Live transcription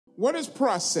What is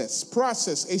process?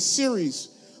 Process, a series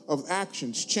of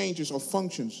actions, changes, or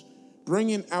functions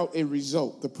bringing out a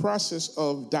result. The process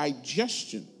of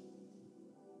digestion.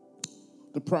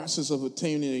 The process of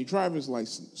obtaining a driver's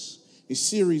license. A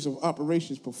series of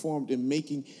operations performed in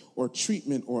making or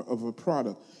treatment or of a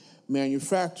product.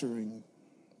 Manufacturing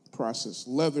process.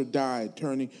 Leather dyed,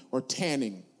 turning, or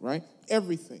tanning, right?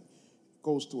 Everything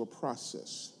goes through a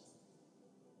process.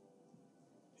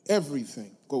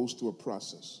 Everything goes through a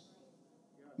process.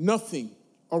 Nothing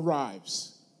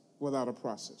arrives without a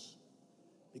process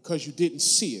because you didn't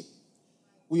see it.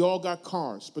 We all got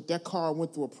cars, but that car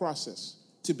went through a process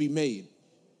to be made.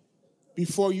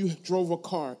 Before you drove a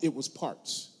car, it was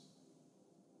parts.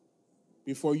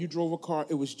 Before you drove a car,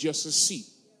 it was just a seat,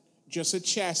 just a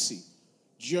chassis,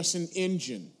 just an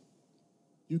engine.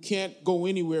 You can't go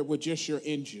anywhere with just your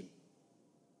engine.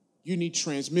 You need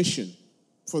transmission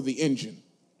for the engine.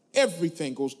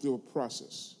 Everything goes through a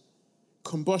process.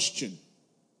 Combustion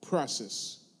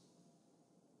process.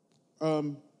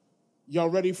 Y'all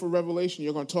ready for Revelation?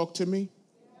 You're going to talk to me?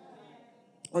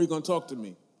 Or are you going to talk to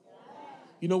me?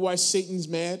 You know why Satan's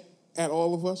mad at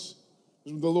all of us?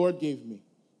 The Lord gave me.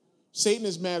 Satan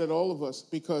is mad at all of us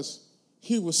because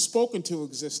he was spoken to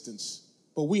existence,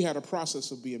 but we had a process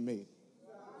of being made.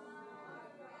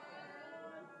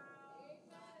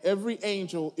 Every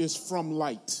angel is from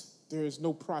light. There is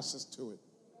no process to it.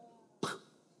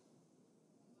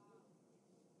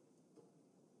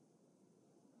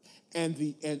 And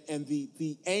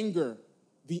the anger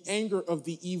of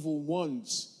the evil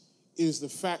ones is the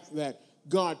fact that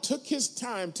God took his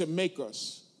time to make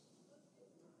us,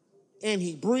 and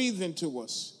he breathed into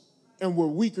us, and we're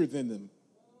weaker than them,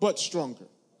 but stronger.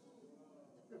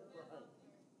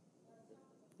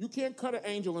 You can't cut an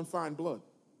angel and find blood.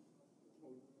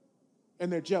 And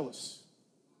they're jealous.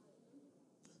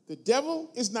 The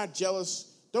devil is not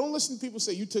jealous. Don't listen to people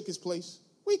say you took his place.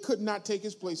 We could not take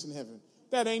his place in heaven.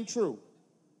 That ain't true.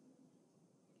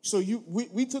 So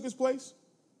we took his place?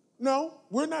 No,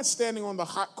 we're not standing on the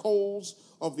hot coals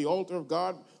of the altar of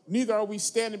God. Neither are we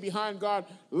standing behind God,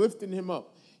 lifting him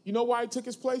up. You know why he took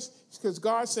his place? It's because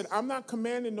God said, I'm not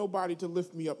commanding nobody to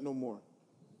lift me up no more.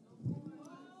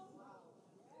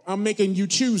 I'm making you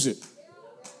choose it.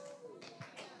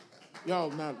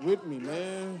 Y'all not with me,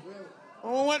 man.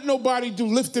 I don't want nobody to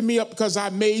lift me up because I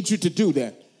made you to do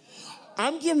that.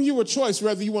 I'm giving you a choice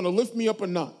whether you want to lift me up or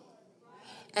not.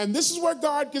 And this is where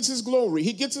God gets his glory.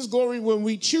 He gets his glory when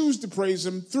we choose to praise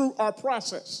him through our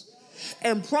process.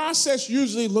 And process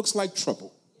usually looks like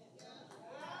trouble.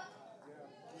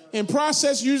 And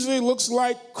process usually looks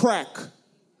like crack,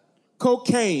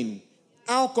 cocaine,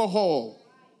 alcohol.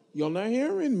 Y'all not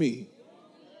hearing me.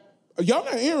 Y'all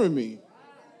not hearing me.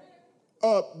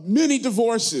 Many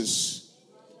divorces,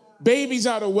 babies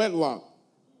out of wedlock,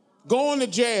 going to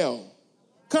jail,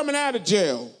 coming out of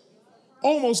jail,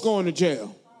 almost going to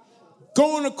jail,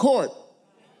 going to court,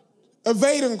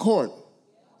 evading court,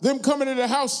 them coming to the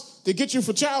house to get you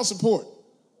for child support.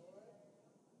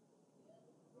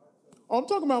 Oh, I'm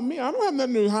talking about me. I don't have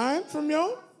nothing to hide from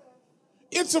y'all.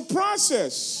 It's a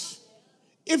process.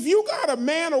 If you got a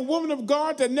man or woman of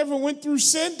God that never went through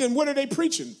sin, then what are they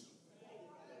preaching?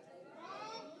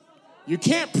 You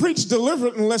can't preach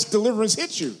deliverance unless deliverance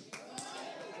hits you.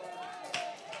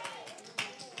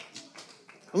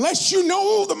 Unless you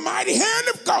know the mighty hand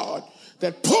of God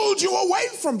that pulled you away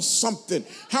from something,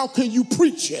 how can you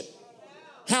preach it?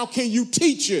 How can you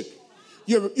teach it?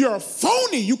 You're a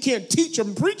phony. You can't teach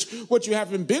and preach what you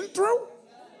haven't been through.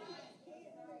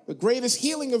 The greatest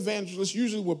healing evangelists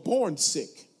usually were born sick.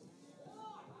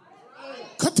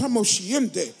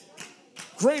 Katamoshiende.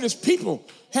 Greatest people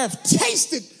have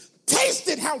tasted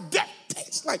how death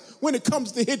tastes like when it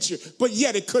comes to hit you, but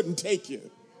yet it couldn't take you.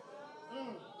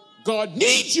 God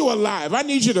needs you alive. I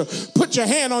need you to put your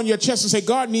hand on your chest and say,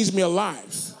 God needs me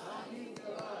alive.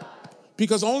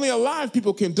 Because only alive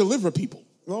people can deliver people.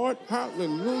 Lord,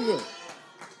 hallelujah.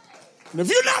 And if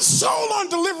you're not sold on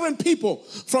delivering people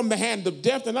from the hand of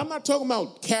death, and I'm not talking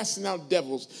about casting out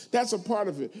devils, that's a part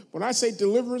of it. When I say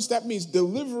deliverance, that means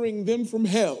delivering them from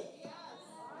hell.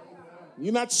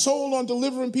 You're not sold on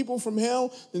delivering people from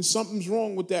hell, then something's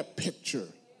wrong with that picture.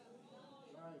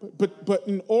 But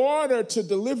in order to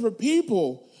deliver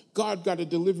people, God got to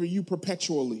deliver you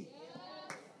perpetually.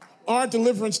 Our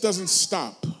deliverance doesn't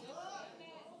stop.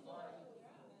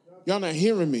 Y'all not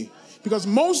hearing me? Because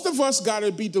most of us got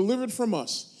to be delivered from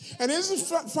us. And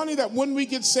isn't it funny that when we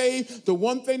get saved, the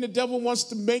one thing the devil wants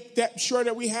to make sure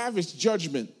that we have is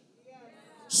judgment.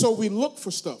 So we look for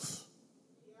stuff.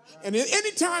 And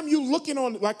anytime you're looking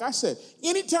on, like I said,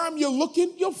 anytime you're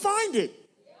looking, you'll find it.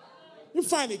 You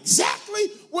find exactly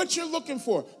what you're looking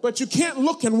for, but you can't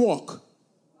look and walk.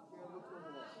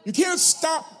 You can't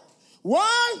stop.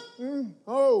 Why?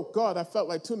 Oh, God, I felt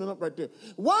like tuning up right there.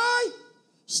 Why?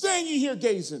 Stand ye here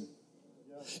gazing.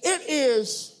 It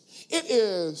is.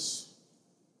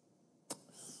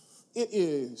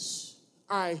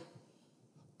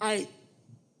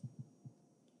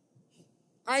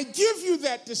 I give you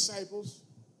that, disciples,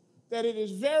 that it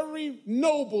is very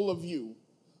noble of you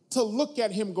to look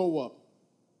at him go up.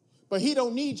 But he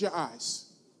don't need your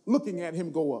eyes looking at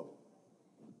him go up.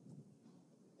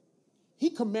 He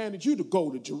commanded you to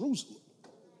go to Jerusalem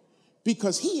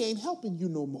because he ain't helping you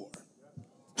no more.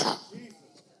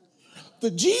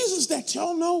 The Jesus that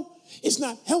y'all know is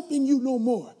not helping you no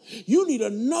more. You need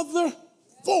another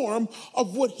form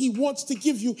of what he wants to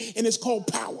give you, and it's called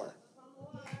power.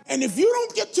 And if you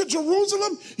don't get to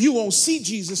Jerusalem, you won't see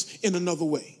Jesus in another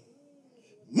way.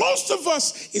 Most of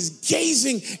us is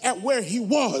gazing at where he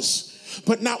was,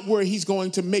 but not where he's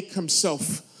going to make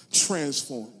himself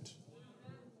transformed.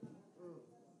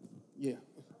 Yeah,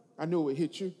 I knew it would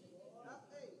hit you.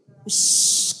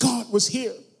 God was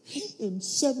here. In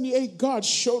 78, God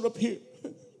showed up here.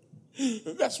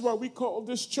 That's why we call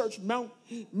this church Mount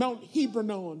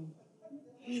Hebron,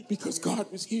 because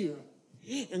God was here.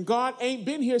 And God ain't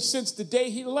been here since the day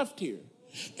he left here.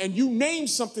 And you named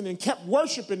something and kept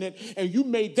worshiping it, and you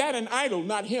made that an idol,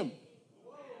 not him.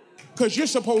 Because you're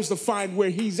supposed to find where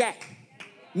he's at,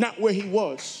 not where he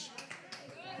was.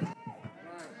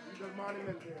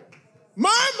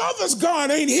 My mother's God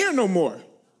ain't here no more.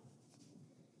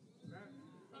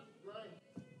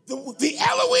 The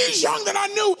Eloise Young that I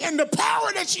knew and the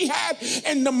power that she had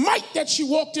and the might that she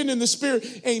walked in the spirit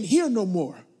ain't here no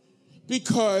more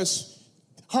because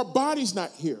her body's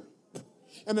not here.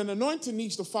 And an anointing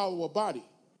needs to follow a body.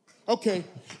 Okay,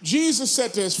 Jesus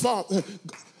said to his father,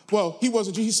 well, he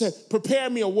wasn't, he said, prepare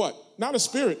me a what? Not a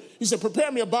spirit. He said,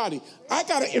 prepare me a body. I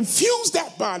got to infuse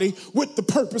that body with the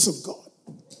purpose of God.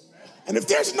 And if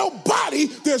there's no body,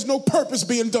 there's no purpose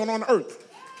being done on earth.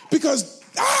 Because,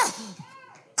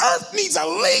 earth needs a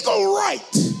legal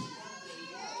right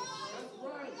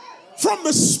from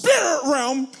the spirit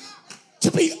realm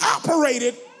to be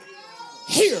operated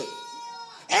here.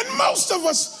 And most of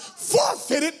us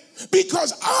forfeit it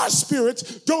because our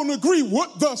spirits don't agree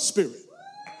with the spirit.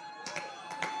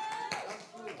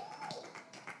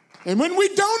 And when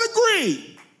we don't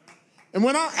agree, and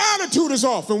when our attitude is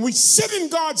off, and we sit in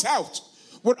God's house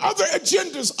with other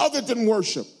agendas other than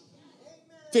worship,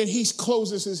 then he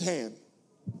closes his hand.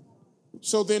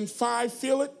 So then 5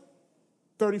 feel it,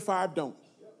 35 don't.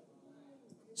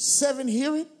 7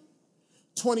 hear it,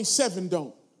 27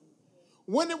 don't.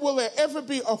 When will there ever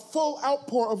be a full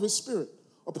outpour of his spirit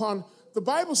upon, the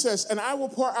Bible says, and I will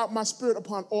pour out my spirit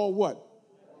upon all what?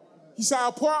 He said,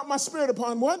 I'll pour out my spirit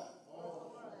upon what?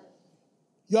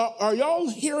 Are y'all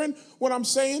hearing what I'm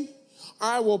saying?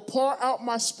 I will pour out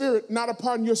my spirit, not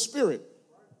upon your spirit.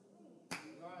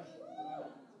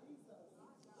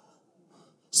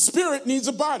 Spirit needs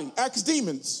a body. Ask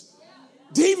demons.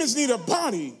 Demons need a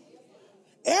body.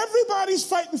 Everybody's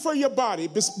fighting for your body,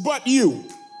 but you.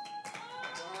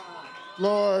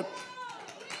 Lord,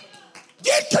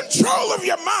 get control of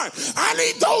your mind. I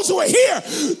need those who are here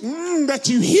that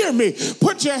you hear me.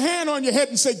 Put your hand on your head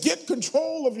and say, get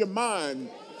control of your mind.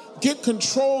 Get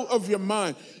control of your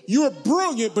mind. You're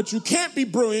brilliant, but you can't be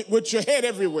brilliant with your head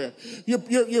everywhere.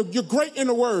 You're great in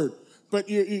the word, but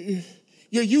you're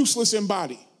useless in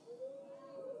body.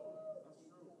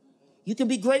 You can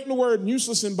be great in the word and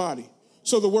useless in body,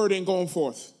 so the word ain't going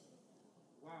forth.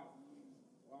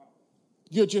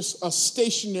 You're just a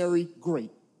stationary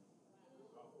great.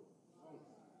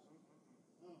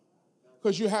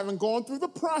 Because you haven't gone through the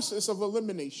process of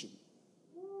elimination.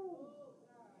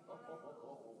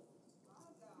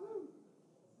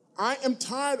 I am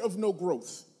tired of no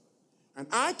growth. And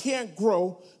I can't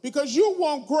grow because you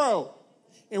won't grow.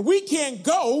 And we can't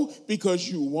go because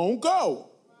you won't go.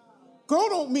 Go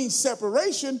don't mean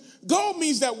separation. Go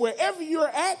means that wherever you're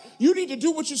at, you need to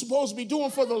do what you're supposed to be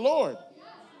doing for the Lord.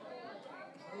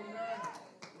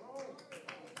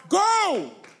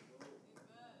 Go.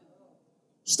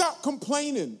 Stop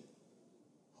complaining.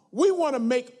 We want to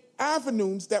make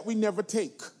avenues that we never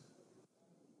take.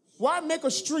 Why make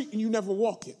a street and you never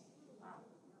walk it?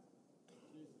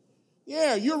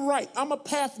 Yeah, you're right. I'm a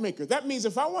path maker. That means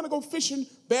if I want to go fishing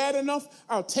bad enough,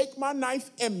 I'll take my knife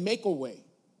and make a way.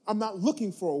 I'm not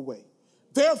looking for a way.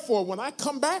 Therefore, when I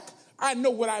come back, I know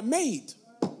what I made,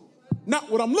 not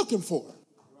what I'm looking for.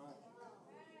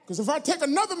 Because if I take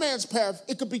another man's path,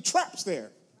 it could be traps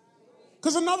there.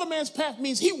 Because another man's path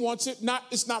means he wants it,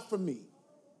 it's not for me.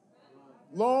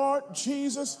 Lord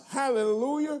Jesus,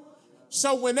 hallelujah.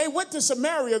 So when they went to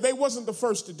Samaria, they wasn't the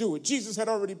first to do it. Jesus had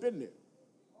already been there.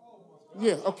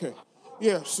 Yeah, okay.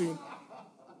 Yeah, see.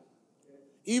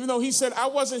 Even though he said, I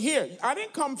wasn't here. I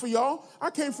didn't come for y'all. I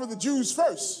came for the Jews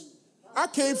first. I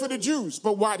came for the Jews.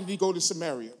 But why did he go to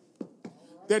Samaria?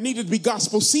 There needed to be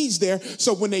gospel seeds there.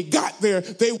 So when they got there,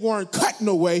 they weren't cutting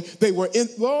away. They were in,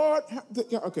 Lord.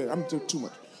 Okay, I'm doing too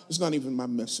much. It's not even my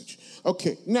message.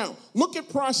 Okay, now look at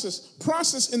process.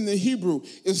 Process in the Hebrew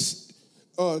is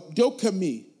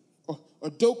dokami or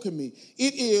dokami.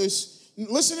 It is,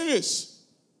 listen to this,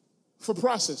 for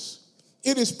process.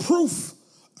 It is proof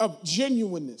of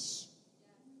genuineness.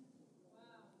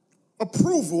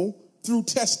 Approval through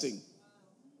testing.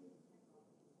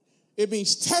 It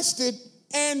means tested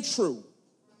and true.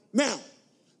 Now,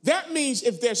 that means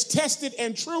if there's tested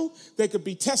and true, they could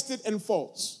be tested and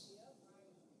false.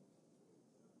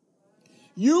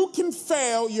 You can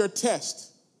fail your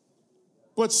test,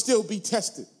 but still be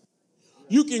tested.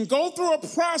 You can go through a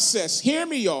process, hear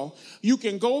me y'all, you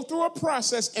can go through a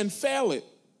process and fail it.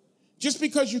 Just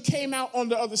because you came out on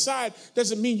the other side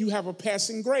doesn't mean you have a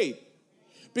passing grade.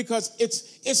 Because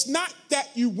it's not that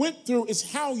you went through,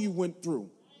 it's how you went through.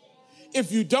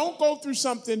 If you don't go through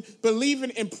something,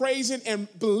 believing and praising and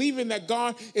believing that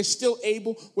God is still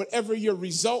able, whatever your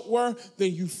result were,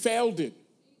 then you failed it.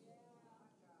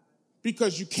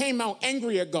 Because you came out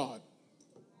angry at God.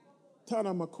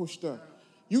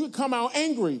 You can come out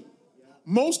angry.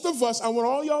 Most of us, I want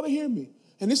all y'all to hear me,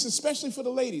 and this is especially for the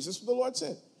ladies. This is what the Lord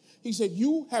said. He said,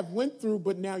 you have went through,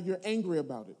 but now you're angry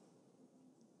about it.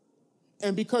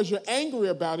 And because you're angry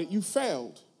about it, you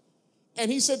failed.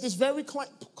 And he said this very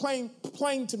plain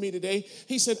to me today.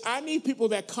 He said, I need people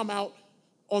that come out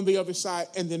on the other side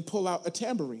and then pull out a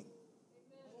tambourine.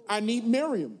 I need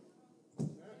Miriam.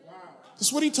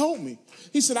 That's what he told me.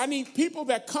 He said, I need people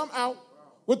that come out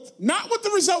with not with the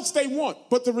results they want,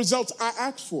 but the results I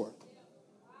asked for.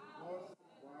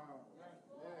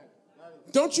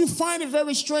 Don't you find it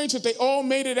very strange that they all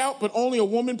made it out, but only a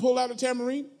woman pulled out a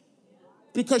tambourine?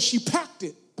 Because she packed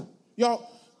it. Y'all,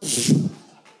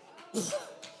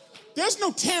 there's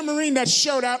no tambourine that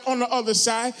showed out on the other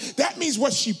side. That means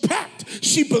what she packed.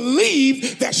 She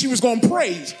believed that she was going to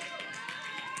praise.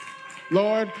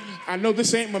 Lord, I know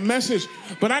this ain't my message,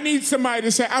 but I need somebody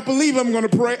to say, I believe I'm going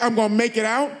to pray. I'm going to make it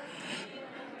out.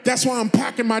 That's why I'm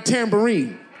packing my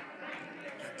tambourine.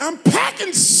 I'm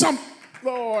packing some,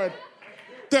 Lord.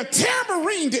 The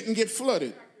tambourine didn't get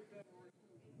flooded.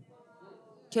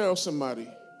 Tell somebody,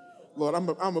 Lord, I'm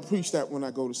going to preach that when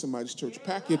I go to somebody's church.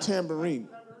 Pack your tambourine.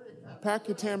 Pack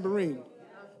your tambourine.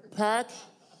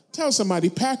 Tell somebody,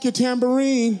 pack your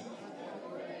tambourine.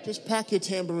 Just pack your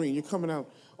tambourine. You're coming out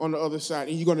on the other side,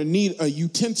 and you're going to need a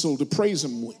utensil to praise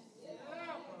him with.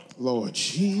 Lord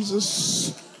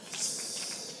Jesus.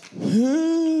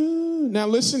 Now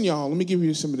listen, y'all. Let me give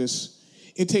you some of this.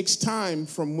 It takes time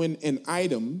from when an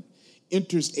item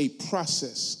enters a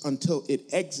process until it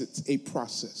exits a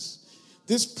process.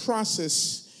 This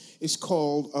process is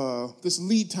called, this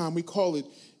lead time, we call it,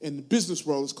 in the business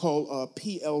world, it's called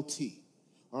PLT.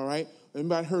 All right?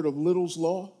 Anybody heard of Little's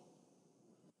Law?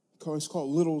 It's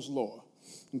called Little's Law.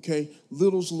 Okay,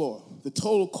 Little's Law. The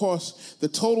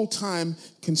total time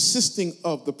consisting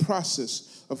of the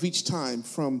process of each time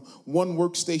from one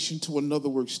workstation to another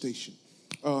workstation.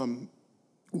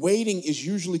 Waiting is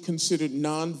usually considered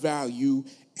non-value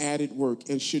added work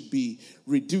and should be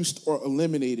reduced or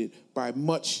eliminated by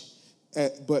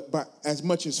as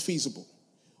much as feasible.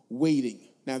 Waiting.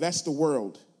 Now that's the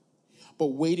world, but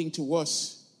waiting to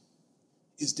us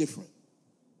is different.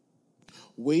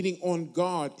 Waiting on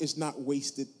God is not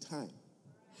wasted time.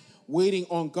 Waiting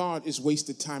on God is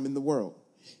wasted time in the world.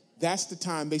 That's the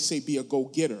time they say be a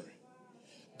go-getter.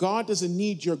 God doesn't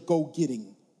need your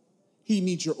go-getting. He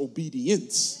needs your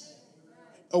obedience.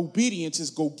 Obedience is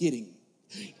go-getting.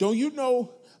 Don't you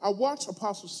know, I watched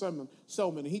Apostle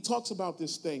Selman, and he talks about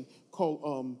this thing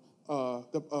called,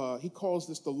 he calls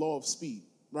this the law of speed,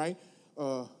 right?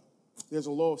 There's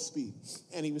a law of speed.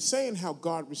 And he was saying how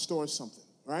God restores something,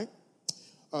 right?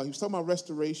 He was talking about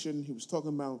restoration. He was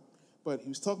talking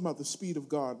about the speed of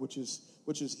God, which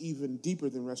is even deeper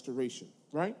than restoration,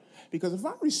 right? Because if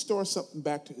I restore something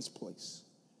back to its place,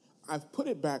 I've put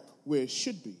it back where it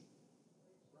should be.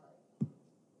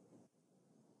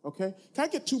 Okay? Can I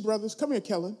get two brothers? Come here,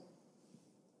 Kellen.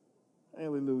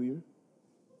 Hallelujah.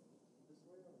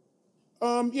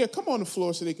 Yeah, come on the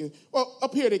floor so they can, well,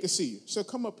 up here they can see you. So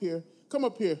come up here,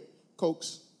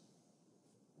 Cokes.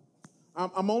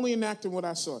 I'm only enacting what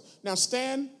I saw. Now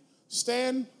stand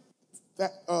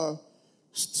that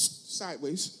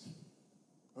sideways,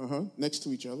 next to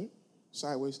each other.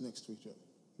 Sideways next to each other.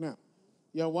 Now,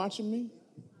 y'all watching me?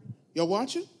 Y'all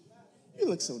watching? You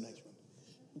look so nice.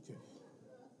 Okay.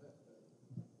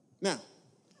 Now,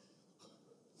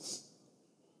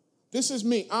 this is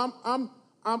me. I'm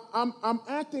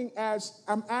acting as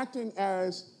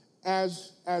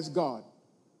God.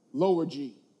 Lower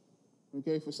G.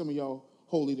 Okay, for some of y'all,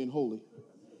 holy than holy.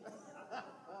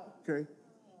 Okay.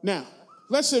 Now,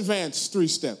 let's advance 3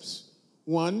 steps.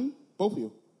 1, both of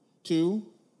you. 2,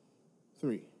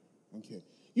 3. Okay.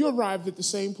 You arrived at the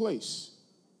same place,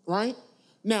 right?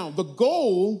 Now, the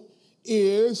goal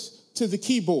is to the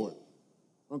keyboard.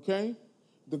 Okay?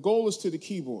 The goal is to the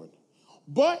keyboard.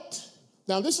 But,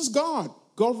 now this is God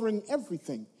governing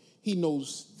everything. He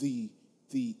knows the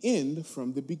end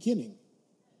from the beginning.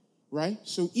 Right?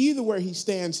 So either where he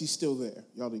stands, he's still there.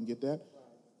 Y'all didn't get that?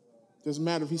 Doesn't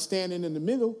matter if he's standing in the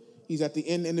middle, he's at the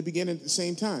end and the beginning at the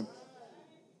same time.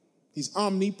 He's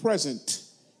omnipresent.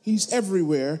 He's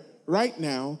everywhere right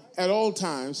now at all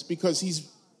times because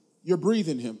you're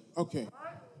breathing him. Okay.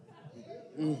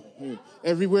 Mm-hmm.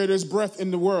 Everywhere there's breath in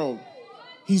the world,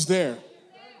 he's there.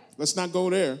 Let's not go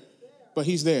there, but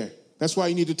he's there. That's why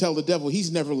you need to tell the devil,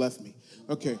 he's never left me.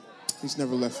 Okay. He's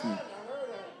never left me.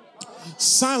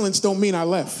 Silence don't mean I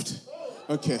left.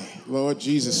 Okay, Lord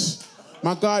Jesus.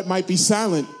 My God might be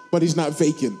silent, but he's not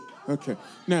vacant. Okay,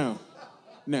 now,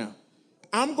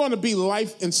 I'm going to be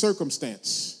life and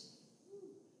circumstance,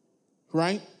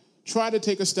 right? Try to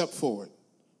take a step forward.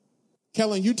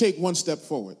 Kellen, you take 1 step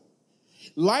forward.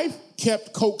 Life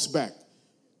kept Cokes back,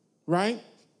 right?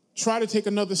 Try to take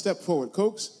another step forward.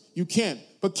 Cokes, you can't.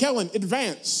 But Kellen,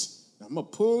 advance. I'm going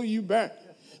to pull you back.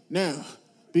 Now,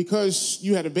 because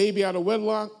you had a baby out of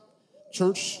wedlock,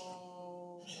 church.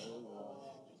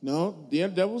 No, the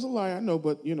devil's a lie, I know,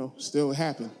 but, still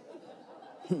happened.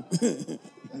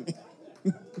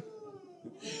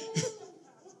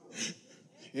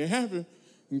 It happened,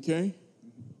 okay?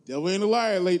 Devil ain't a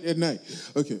liar late at night.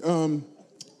 Okay,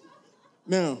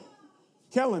 now,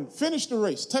 Kellen, finish the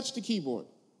race. Touch the keyboard.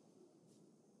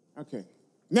 Okay.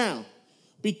 Now,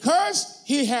 because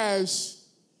he has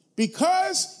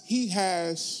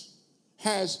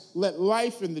let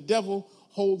life and the devil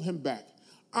hold him back,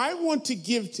 I want to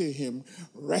give to him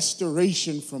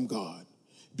restoration from God.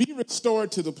 Be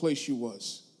restored to the place you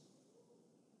was.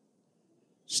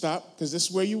 Stop, because this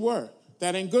is where you were.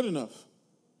 That ain't good enough.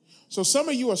 So some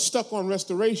of you are stuck on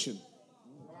restoration.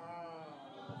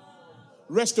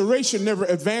 Restoration never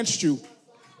advanced you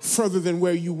further than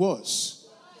where you was.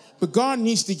 But God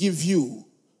needs to give you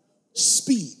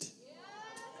speed.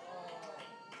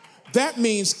 That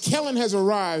means Kellen has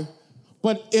arrived,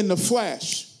 but in the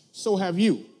flash, so have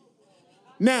you.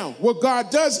 Now, what God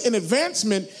does in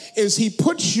advancement is he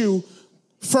puts you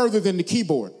further than the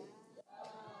keyboard.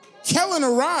 Kellen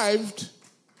arrived,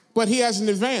 but he hasn't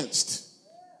advanced.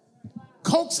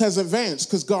 Cokes has advanced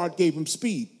because God gave him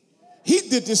speed. He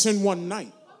did this in 1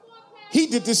 night. He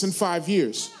did this in 5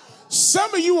 years.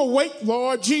 Some of you awake,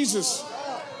 Lord Jesus.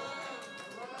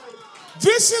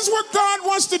 This is what God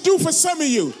wants to do for some of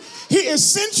you. He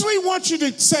essentially wants you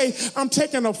to say, I'm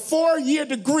taking a 4-year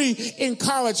degree in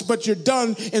college, but you're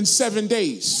done in 7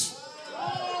 days.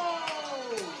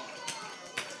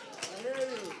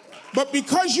 But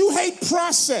because you hate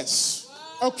process,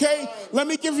 okay, let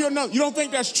me give you another. You don't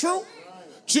think that's true?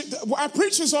 I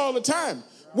preach this all the time.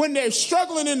 When they're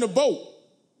struggling in the boat,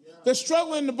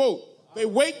 they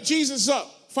wake Jesus up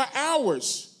for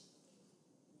hours.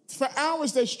 For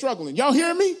hours they're struggling. Y'all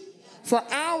hear me? For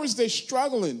hours they're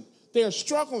struggling. They are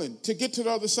struggling to get to the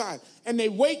other side. And they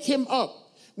wake him up.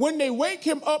 When they wake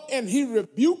him up and he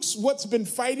rebukes what's been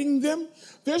fighting them,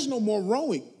 there's no more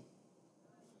rowing.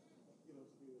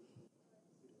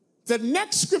 The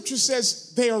next scripture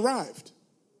says they arrived.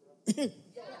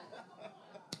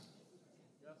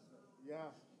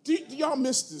 Do y'all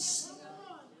miss this?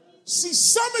 See,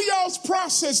 some of y'all's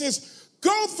process is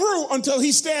go through until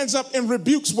he stands up and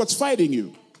rebukes what's fighting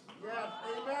you.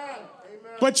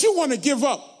 But you want to give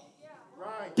up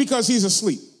because he's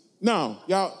asleep. No,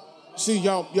 y'all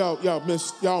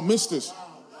missed this.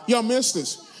 Y'all missed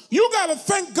this. You got to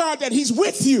thank God that he's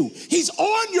with you. He's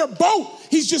on your boat.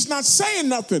 He's just not saying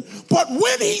nothing. But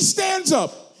when he stands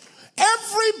up,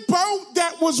 every boat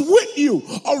that was with you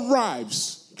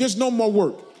arrives. There's no more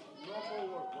work.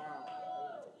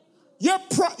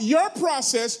 Your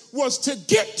process was to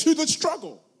get to the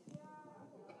struggle.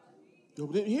 You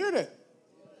didn't hear that.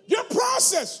 Your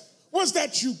process was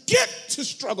that you get to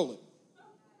struggling.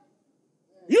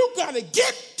 You got to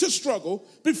get to struggle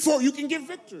before you can get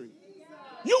victory.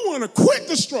 You want to quit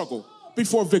the struggle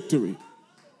before victory.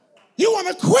 You want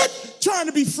to quit trying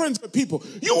to be friends with people.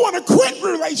 You want to quit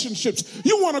relationships.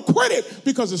 You want to quit it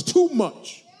because it's too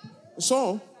much. That's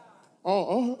all.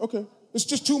 Oh, okay. It's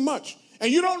just too much.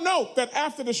 And you don't know that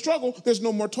after the struggle, there's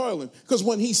no more toiling. Because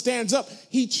when he stands up,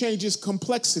 he changes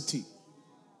complexity.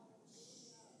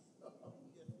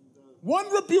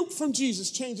 One rebuke from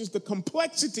Jesus changes the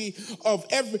complexity of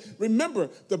every. Remember,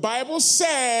 the Bible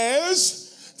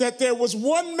says that there was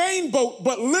one main boat,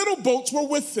 but little boats were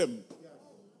with them.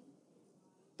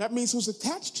 That means who's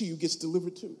attached to you gets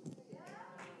delivered too.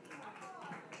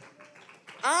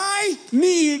 I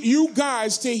need you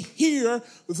guys to hear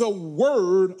the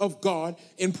word of God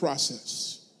in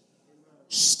process.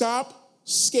 Stop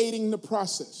skating the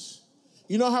process.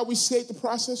 You know how we skate the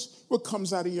process? What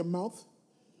comes out of your mouth?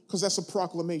 Because that's a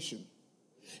proclamation.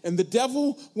 And the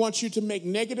devil wants you to make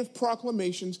negative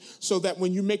proclamations so that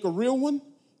when you make a real one,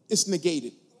 it's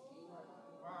negated.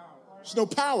 There's no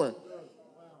power.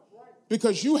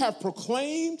 Because you have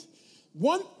proclaimed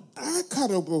one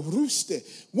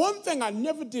thing I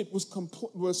never did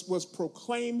was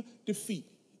proclaim defeat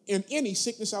in any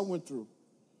sickness I went through.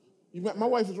 My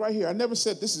wife is right here. I never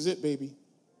said, this is it, baby.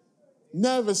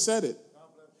 Never said it.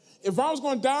 If I was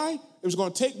going to die, it was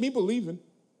going to take me believing.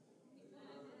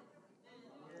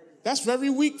 That's very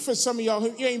weak for some of y'all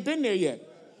who ain't been there yet.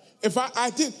 If I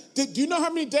did, do you know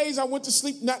how many days I went to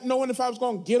sleep not knowing if I was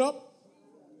going to get up?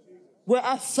 Where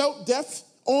I felt death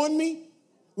on me,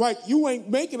 like you ain't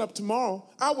making up tomorrow.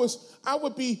 I would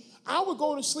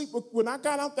go to sleep. When I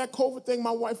got out that COVID thing,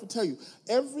 my wife would tell you,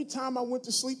 every time I went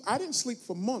to sleep, I didn't sleep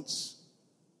for months.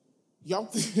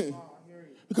 Y'all,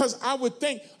 because I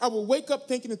would wake up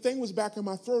thinking the thing was back in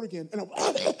my throat again. And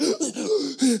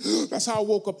that's how I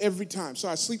woke up every time. So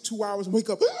I sleep 2 hours and wake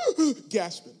up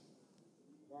gasping.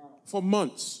 For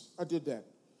months, I did that.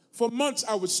 For months,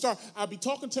 I'd be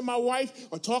talking to my wife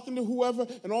or talking to whoever,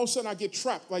 and all of a sudden I get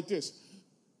trapped like this.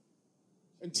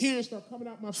 And tears start coming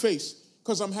out my face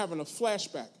because I'm having a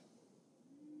flashback.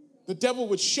 The devil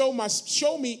would show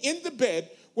me in the bed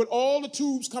with all the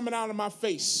tubes coming out of my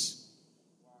face.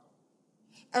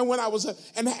 And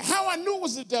and how I knew it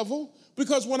was the devil,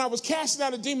 because when I was casting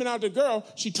out a demon out of the girl,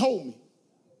 she told me.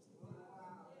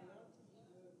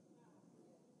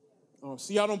 Oh,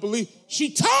 see, y'all don't believe.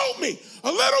 She told me.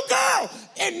 A little girl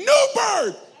in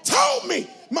Newburgh told me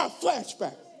my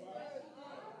flashback.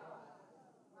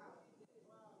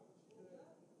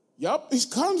 Yup,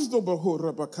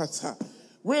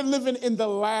 we're living in the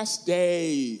last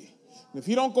day. And if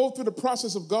you don't go through the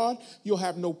process of God, you'll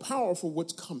have no power for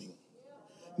what's coming.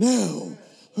 Now,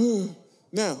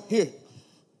 here.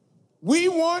 We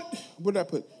want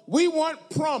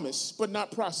promise, but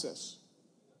not process.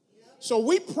 So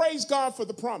we praise God for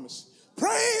the promise.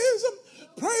 Praise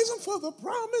him for the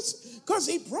promise, because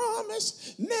he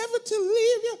promised never to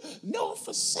leave you nor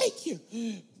forsake you.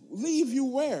 Leave you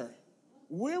where?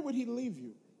 Where would he leave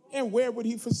you? And where would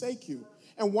he forsake you?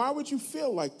 And why would you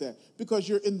feel like that? Because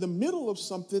you're in the middle of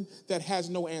something that has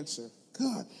no answer.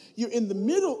 God, you're in the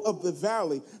middle of the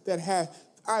valley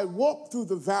I walk through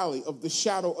the valley of the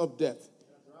shadow of death.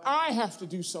 I have to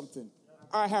do something.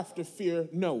 I have to fear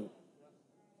no.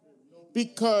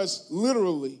 Because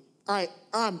literally,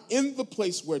 I'm in the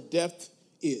place where death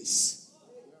is.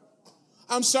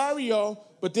 I'm sorry, y'all,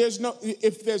 but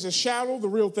if there's a shadow, the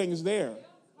real thing is there.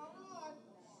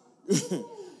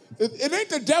 It ain't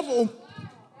the devil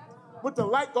with the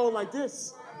light going like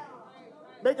this,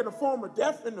 making a form of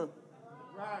death in the.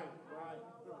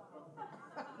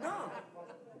 No.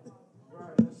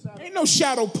 Ain't no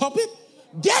shadow puppet.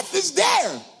 Death is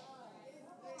there.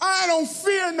 I don't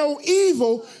fear no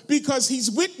evil because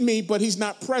he's with me, but he's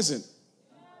not present.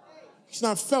 He's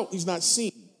not felt. He's not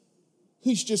seen.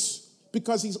 He's just,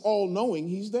 because he's all-knowing,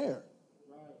 he's there.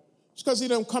 It's because he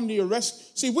don't come to your rescue.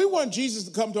 See, we want Jesus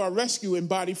to come to our rescue in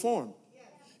body form.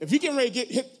 If you get ready to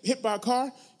get hit by a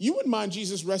car, you wouldn't mind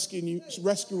Jesus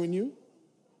rescuing you,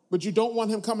 but you don't want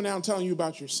him coming out and telling you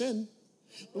about your sin.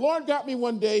 The Lord got me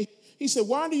one day. He said,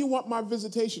 why do you want my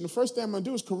visitation? The first thing I'm going to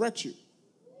do is correct you.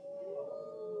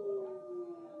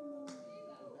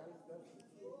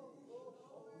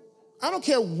 I don't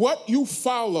care what you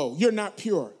follow, you're not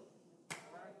pure.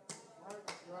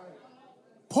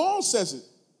 Paul says it.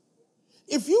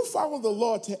 If you follow the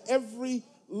law to every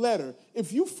letter,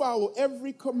 if you follow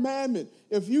every commandment,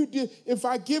 if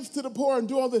I give to the poor and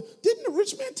do all this, didn't the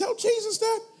rich man tell Jesus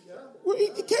that? Yeah. Well, he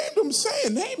came to him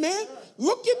saying, hey man,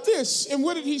 look at this. And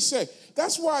what did he say?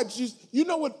 That's why, you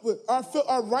know what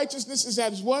our righteousness is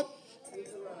as what?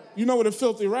 You know what a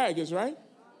filthy rag is, right?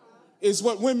 It's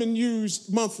what women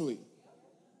use monthly.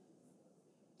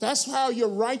 That's how your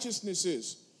righteousness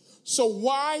is. So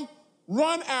why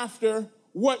run after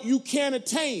what you can't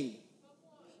attain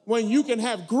when you can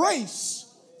have grace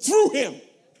through him.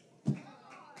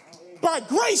 By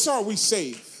grace are we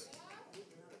saved.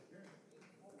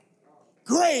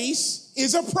 Grace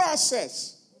is a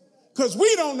process because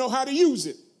we don't know how to use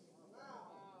it.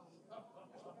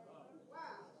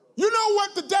 You know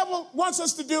what the devil wants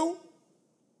us to do?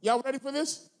 Y'all ready for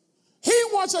this? He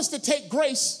wants us to take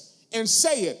grace and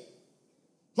say it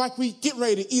like we get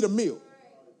ready to eat a meal.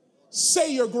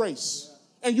 Say your grace.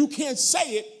 And you can't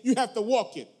say it, you have to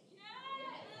walk it.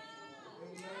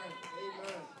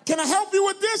 Can I help you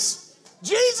with this?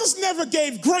 Jesus never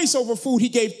gave grace over food, he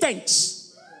gave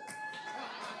thanks.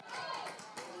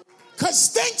 Because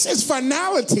thanks is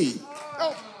finality.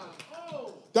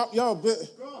 Y'all,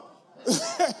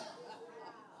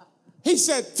 he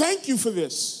said, thank you for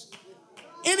this.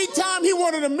 Anytime he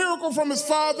wanted a miracle from his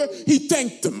father, he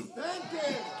thanked him.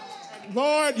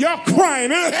 Lord, you're crying.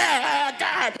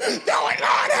 God, do it,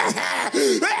 Lord.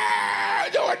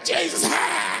 Do it, Jesus.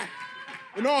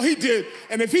 And all he did,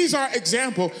 and if he's our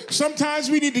example, sometimes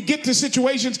we need to get to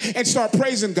situations and start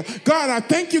praising God. God, I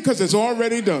thank you because it's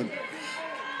already done.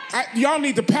 Y'all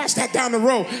need to pass that down the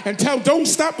road and don't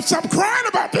stop crying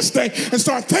about this thing and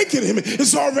start thanking him.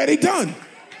 It's already done.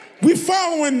 We're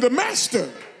following the master.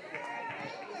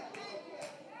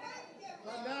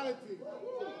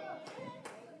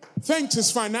 Thanks is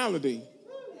finality.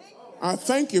 I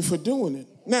thank you for doing it.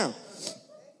 Now,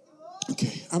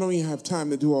 okay, I don't even have time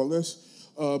to do all this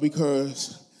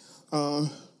because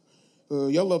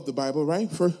y'all love the Bible,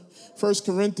 right? For 1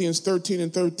 Corinthians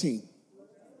 13:13.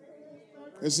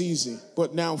 It's easy.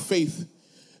 But now faith,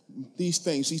 these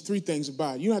three things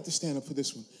abide. You don't have to stand up for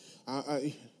this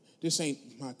one. This ain't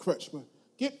my crutch. But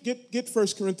get 1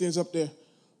 Corinthians up there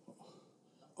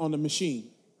on the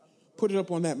machine. Put it up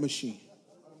on that machine.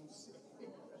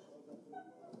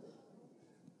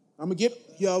 I'm going to get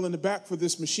y'all in the back for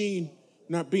this machine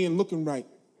not looking right.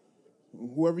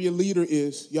 Whoever your leader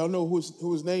is, y'all know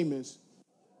who his name is.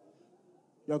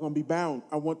 Y'all going to be bound.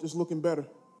 I want this looking better.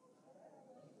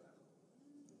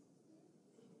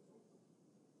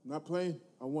 I'm not playing.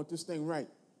 I want this thing right.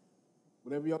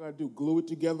 Whatever y'all got to do, glue it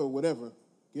together or whatever.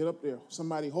 Get up there.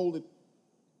 Somebody hold it.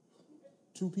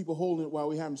 2 people holding it while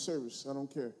we're having service. I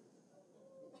don't care.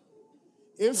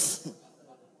 If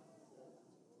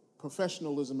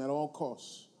professionalism at all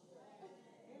costs.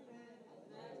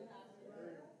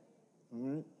 All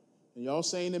right? And y'all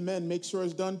saying amen, make sure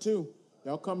it's done too.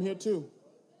 Y'all come here too.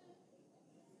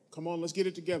 Come on, let's get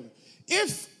it together.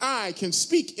 If I can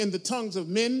speak in the tongues of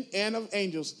men and of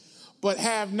angels, but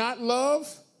have not love,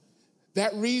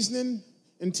 that reasoning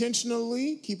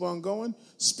intentionally, keep on going,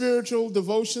 spiritual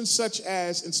devotion such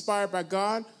as inspired by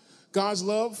God, God's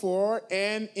love for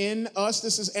and in us,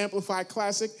 this is Amplified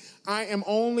Classic, I am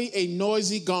only a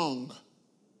noisy gong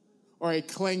or a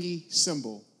clangy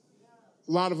cymbal.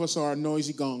 A lot of us are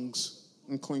noisy gongs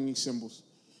and clanging cymbals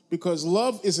because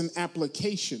love is an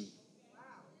application.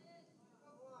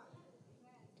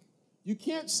 You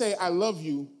can't say, I love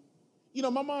you. You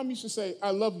know, my mom used to say,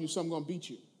 I love you, so I'm going to beat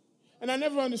you. And I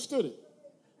never understood it.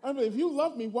 I mean, if you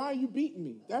love me, why are you beating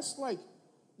me? That's like,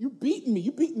 you beating me.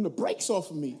 You beating the brakes off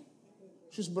of me.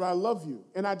 She said, but I love you.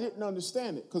 And I didn't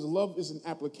understand it because love is an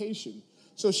application.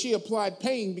 So she applied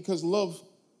pain because love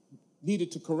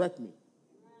needed to correct me.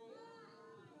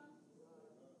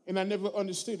 And I never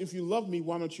understood, if you love me,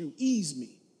 why don't you ease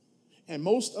me? And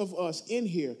most of us in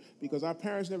here, because our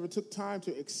parents never took time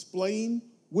to explain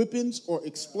whippings or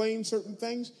explain certain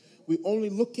things, we only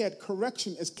look at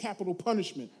correction as capital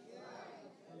punishment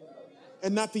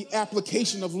and not the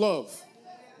application of love.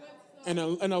 And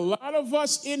a lot of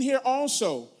us in here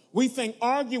also, we think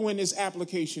arguing is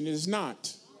application. It is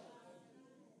not.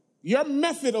 Your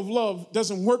method of love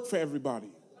doesn't work for everybody.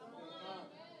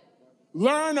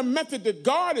 Learn a method that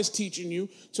God is teaching you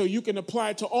so you can apply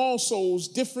it to all souls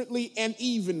differently and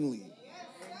evenly,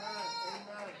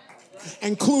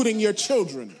 including your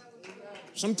children.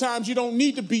 Sometimes you don't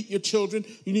need to beat your children.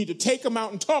 You need to take them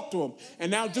out and talk to them, and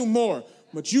now do more.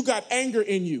 But you got anger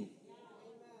in you,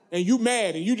 and you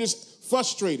mad, and you just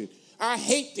frustrated. I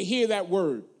hate to hear that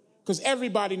word. Because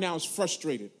everybody now is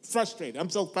frustrated. I'm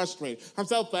so frustrated. I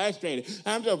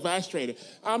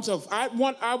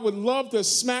would love to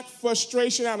smack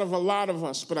frustration out of a lot of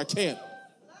us, but I can't.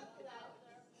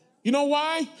 You know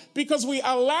why? Because we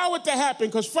allow it to happen,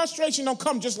 because frustration don't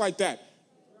come just like that.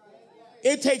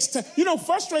 It takes time. You know,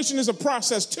 frustration is a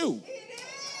process too.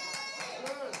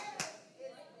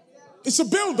 It's a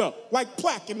buildup, like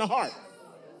plaque in the heart.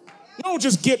 You don't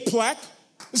just get plaque.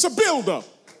 It's a buildup.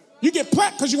 You get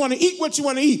plaque because you want to eat what you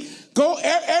want to eat.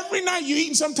 Every night you're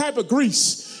eating some type of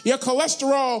grease. Your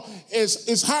cholesterol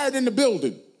is higher than the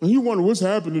building. And you wonder what's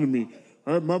happening to me.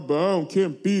 My bowel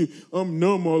can't be, I'm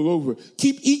numb all over.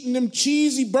 Keep eating them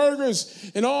cheesy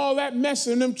burgers and all that mess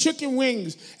and them chicken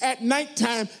wings at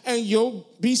nighttime and you'll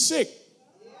be sick.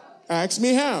 Ask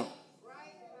me how.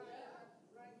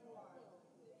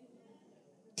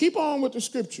 Keep on with the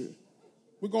scripture.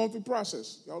 We're going through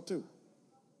process, y'all too.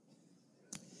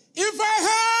 If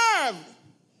I have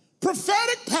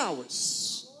prophetic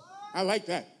powers, I like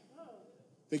that.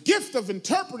 The gift of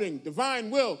interpreting divine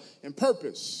will and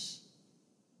purpose,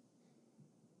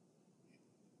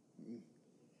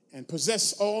 and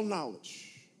possess all knowledge,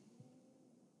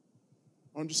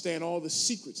 understand all the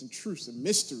secrets and truths and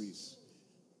mysteries.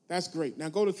 That's great. Now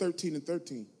go to 13 and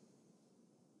 13.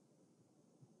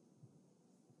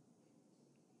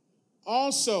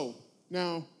 Also,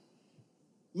 now,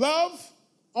 love,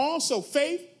 also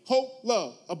faith, hope,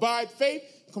 love. Abide faith,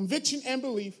 conviction, and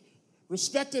belief,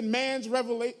 respecting man's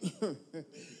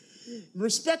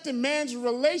respecting man's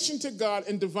relation to God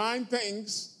and divine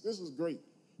things. This is great.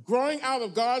 Growing out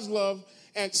of God's love.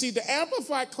 And see, the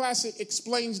Amplified Classic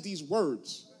explains these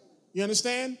words. You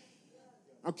understand?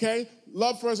 Okay?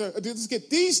 Love for us. Let's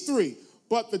get these three.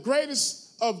 But the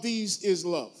greatest of these is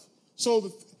love. So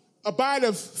the abide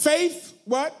of faith,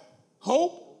 what?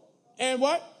 Hope, and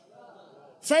what? Love.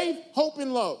 Faith, hope,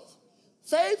 and love.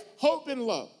 Faith, hope, and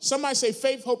love. Somebody say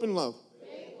faith, hope, and love.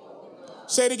 Faith, hope, and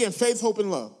love. Say it again. Faith, hope,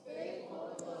 and love. Faith,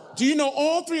 hope, and love. Do you know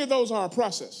all three of those are a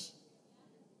process?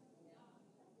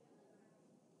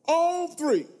 All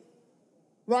three,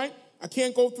 right? I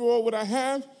can't go through all what I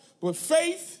have, but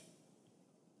faith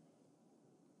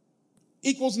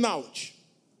equals knowledge.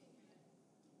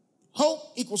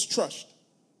 Hope equals trust,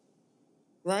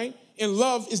 right? And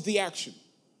love is the action.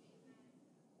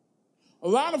 A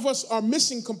lot of us are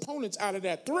missing components out of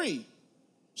that three,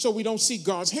 so we don't see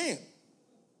God's hand.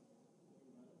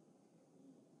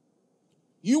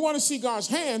 You want to see God's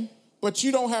hand, but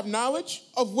you don't have knowledge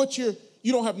of what you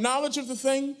don't have knowledge of the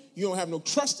thing, you don't have no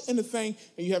trust in the thing,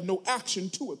 and you have no action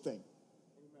to a thing.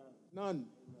 None.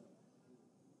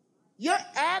 Your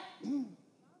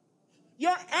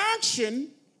action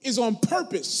is on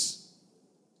purpose,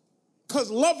 because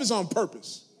love is on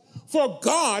purpose. For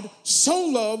God so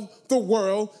loved the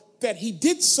world that he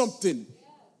did something.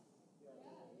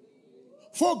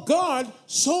 For God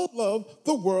so loved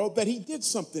the world that he did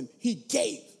something. He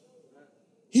gave.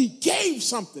 He gave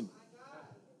something.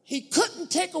 He couldn't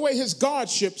take away his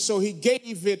godship, so he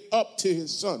gave it up to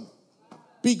his son.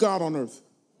 Be God on earth.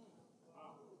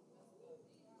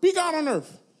 Be God on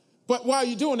earth. But while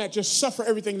you're doing that, just suffer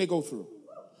everything they go through,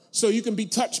 so you can be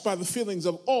touched by the feelings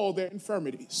of all their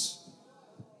infirmities.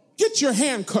 Get your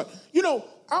hand cut. You know,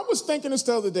 I was thinking this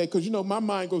the other day, because, you know, my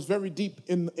mind goes very deep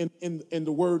in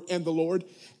the word and the Lord.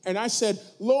 And I said,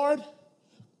 Lord,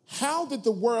 how did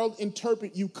the world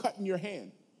interpret you cutting your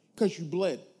hand? Because you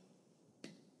bled.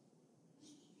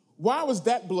 Why was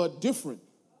that blood different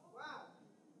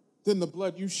than the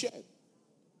blood you shed?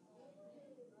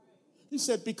 He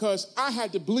said, because I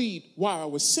had to bleed while I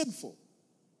was sinful.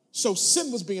 So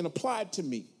sin was being applied to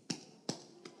me.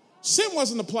 Sin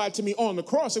wasn't applied to me on the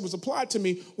cross. It was applied to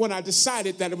me when I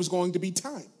decided that it was going to be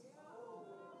time.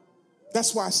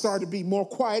 That's why I started to be more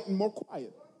quiet and more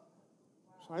quiet.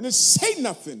 So I didn't say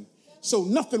nothing, so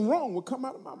nothing wrong would come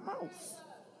out of my mouth.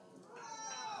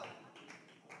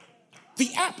 The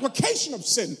application of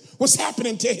sin was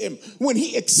happening to him when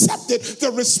he accepted the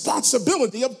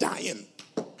responsibility of dying.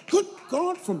 Good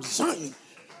God from Zion.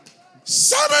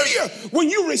 Some of you, when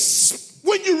you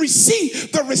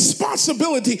receive the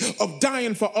responsibility of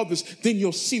dying for others, then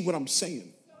you'll see what I'm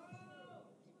saying.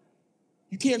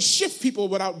 You can't shift people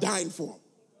without dying for them.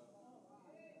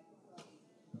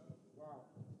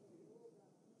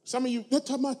 Some of you,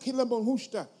 best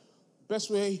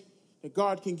way that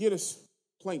God can get us,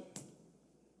 plank.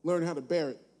 Learn how to bear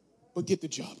it, but get the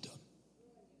job done.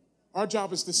 Our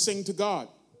job is to sing to God,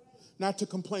 not to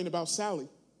complain about Sally.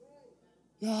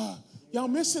 Yeah, y'all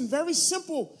missing very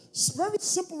simple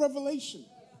revelation.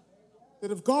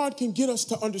 That if God can get us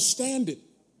to understand it,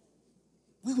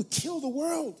 we would kill the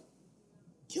world.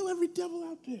 Kill every devil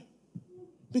out there.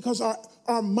 Because our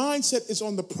mindset is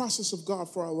on the process of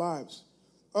God for our lives.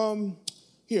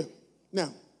 Here,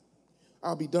 now,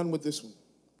 I'll be done with this one.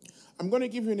 I'm going to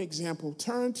give you an example.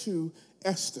 Turn to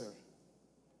Esther.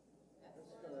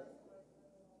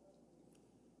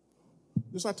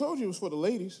 This I told you it was for the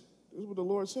ladies. This is what the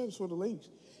Lord said. It's for the ladies.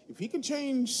 If he can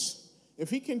change the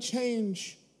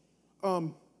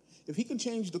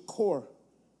core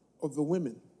of the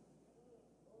women,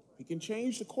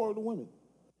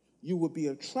 you will be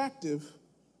attractive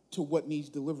to what needs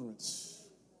deliverance.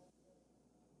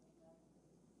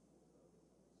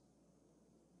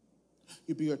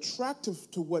 You'll be attractive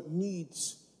to what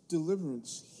needs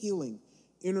deliverance, healing,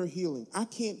 inner healing. I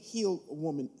can't heal a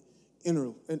woman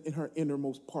in her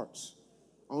innermost parts.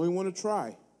 I don't even want to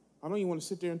try. I don't even want to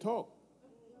sit there and talk.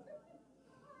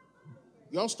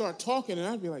 Y'all start talking, and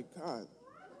I'd be like, God,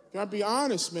 can I be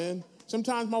honest, man?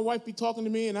 Sometimes my wife be talking to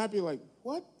me, and I'd be like,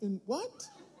 what? And what?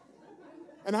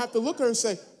 And I have to look at her and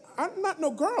say, I'm not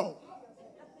no girl.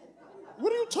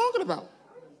 What are you talking about?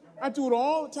 I do it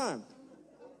all the time.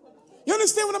 You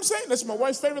understand what I'm saying? That's my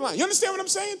wife's favorite line. You understand what I'm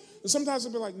saying? And sometimes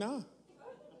I'll be like, nah,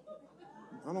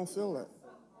 I don't feel that.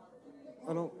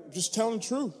 I don't, just telling the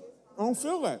truth. I don't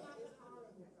feel that.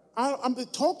 I'm to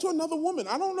talk to another woman.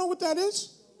 I don't know what that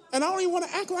is. And I don't even want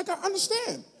to act like I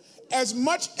understand. As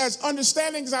much as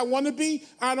understanding as I want to be,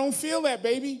 I don't feel that,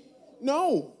 baby.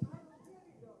 No.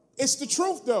 It's the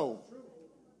truth, though.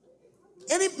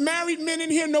 Any married men in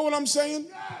here know what I'm saying?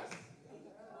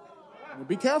 Well,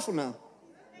 be careful now.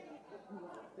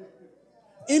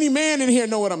 Any man in here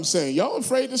know what I'm saying? Y'all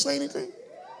afraid to say anything?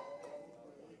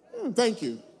 Thank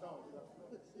you.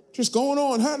 Just going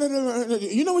on.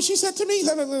 You know what she said to me?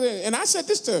 And I said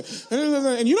this to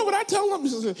her. And you know what I tell them?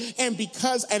 And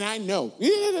because, and I know.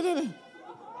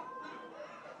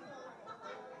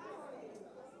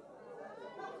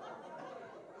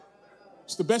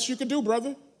 It's the best you can do,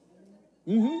 brother.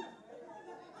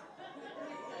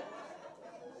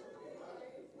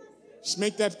 Just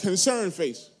make that concern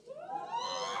face.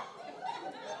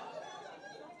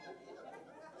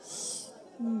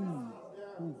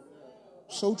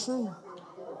 So true.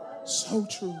 So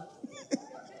true.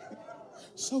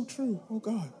 So true. Oh,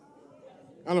 God.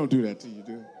 I don't do that to you,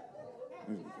 do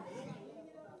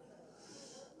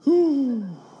I?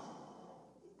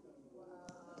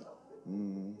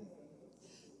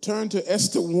 Turn to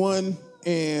Esther 1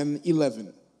 and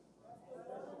 11.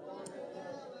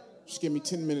 Just give me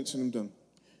 10 minutes and I'm done.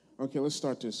 Okay, let's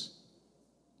start this.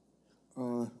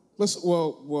 1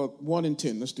 and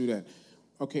 10. Let's do that.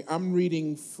 Okay, I'm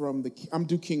reading from I'm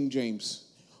do King James.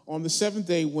 On the seventh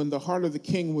day, when the heart of the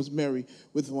king was merry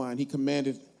with wine, he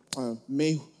commanded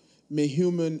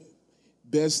Mehuman,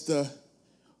 Beztha,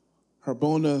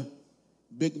 Harbona,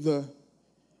 Bigtha,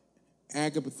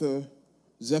 Agabitha,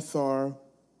 Zethar,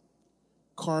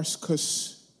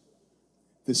 Karskus,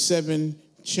 the 7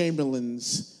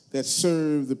 chamberlains that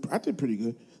served I did pretty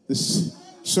good.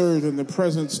 Served in the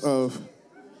presence of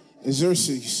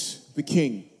Xerxes, the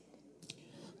king,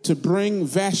 to bring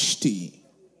Vashti,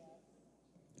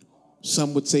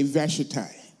 some would say Vashti,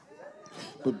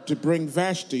 but to bring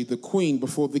Vashti, the queen,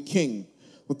 before the king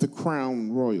with the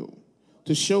crown royal,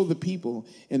 to show the people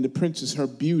and the princess her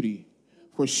beauty,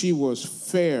 for she was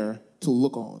fair to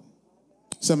look on.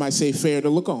 Somebody say fair to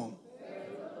look on.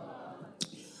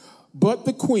 But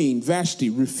the queen, Vashti,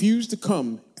 refused to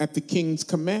come at the king's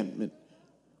commandment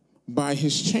by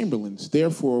his chamberlains.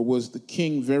 Therefore was the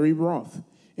king very wroth,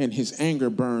 and his anger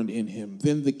burned in him.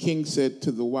 Then the king said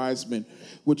to the wise men,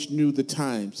 which knew the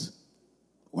times.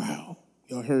 Wow,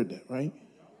 y'all heard that, right?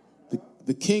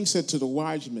 The king said to the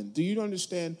wise men, do you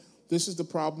understand this is the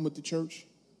problem with the church?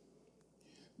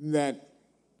 That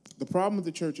the problem with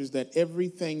the church is that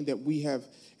everything that we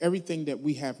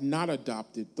have not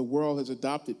adopted, the world has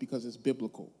adopted because it's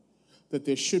biblical. That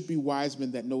there should be wise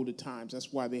men that know the times.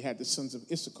 That's why they had the sons of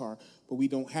Issachar, but we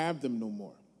don't have them no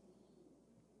more.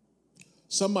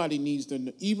 Somebody needs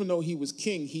to, even though he was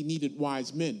king, he needed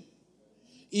wise men.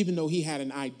 Even though he had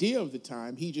an idea of the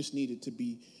time, he needed to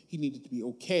be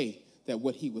okay that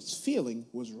what he was feeling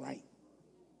was right.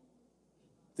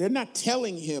 They're not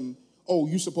telling him, oh,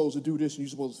 you're supposed to do this and you're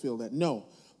supposed to feel that. No,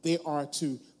 they are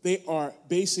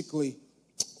basically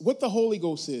what the Holy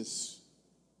Ghost is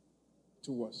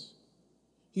to us.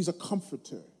 He's a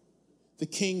comforter. The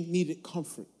king needed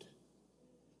comfort.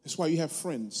 That's why you have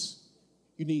friends.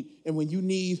 When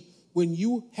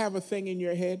you have a thing in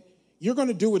your head, you're going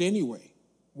to do it anyway.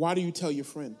 Why do you tell your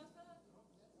friend?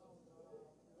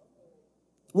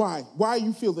 Why? Why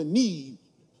you feel the need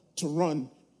to run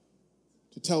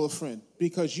to tell a friend?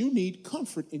 Because you need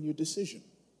comfort in your decision.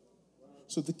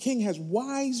 So the king has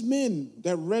wise men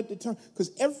that read the time,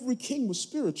 because every king was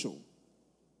spiritual.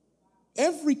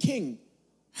 Every king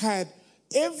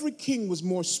was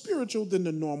more spiritual than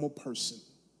the normal person.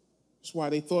 That's why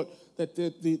they thought that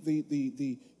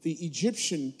the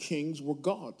Egyptian kings were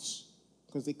gods,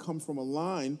 because they come from a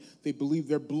line, they believed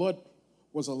their blood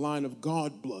was a line of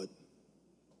God blood.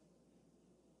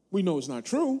 We know it's not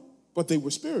true, but they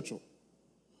were spiritual.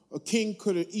 A king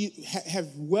could have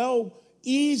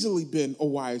easily been a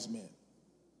wise man.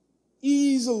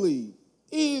 Easily.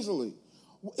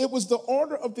 It was the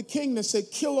order of the king that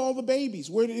said, kill all the babies.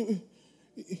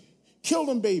 Kill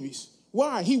them babies.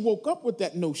 Why? He woke up with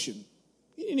that notion.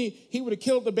 He would have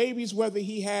killed the babies whether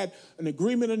he had an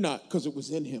agreement or not, because it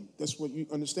was in him. That's what you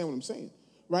understand what I'm saying,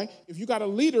 right? If you got a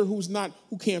leader who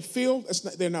can't feel,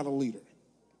 they're not a leader.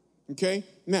 Okay?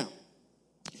 Now,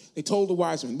 they told the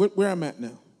wise men, where I'm at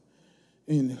now,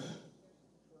 in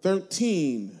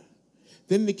 13.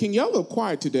 Then the king, y'all a little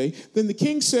quiet today. Then the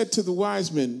king said to the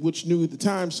wise men, which knew the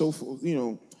time,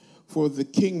 for the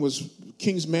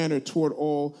king's manner toward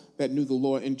all that knew the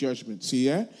law and judgment. See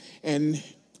that?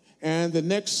 And the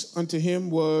next unto him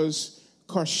was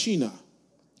Karshina,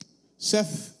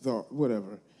 Seth,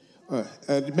 whatever,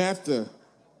 Matha,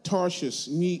 Tarshish,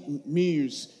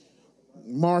 Mears,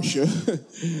 Marsha,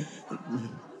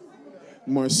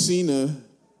 Marcina,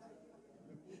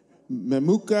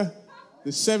 Memuca,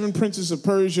 the 7 princes of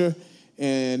Persia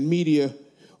and Media,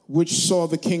 which saw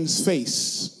the king's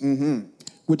face,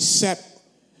 which sat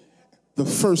the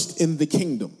first in the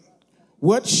kingdom.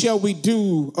 What shall we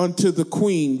do unto the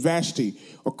queen Vashti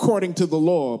according to the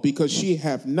law, because she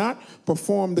have not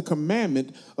performed the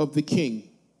commandment of the king?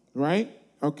 Right?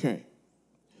 Okay.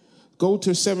 Go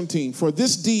to 17. For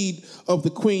this deed of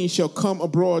the queen shall come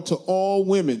abroad to all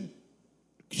women.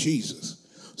 Jesus.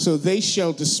 So they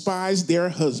shall despise their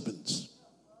husbands.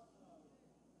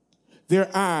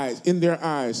 In their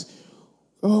eyes.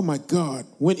 Oh my God.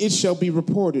 When it shall be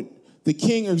reported, the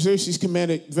king Xerxes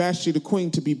commanded Vashti the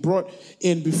queen to be brought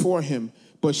in before him,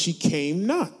 but she came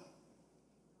not.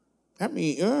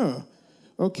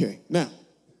 Okay. Now,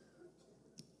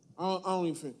 I don't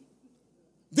even finish.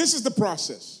 This is the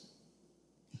process.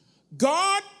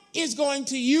 God is going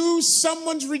to use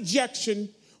someone's rejection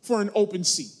for an open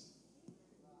seat.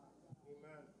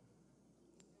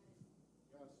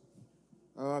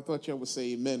 I thought y'all would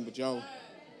say amen, but y'all,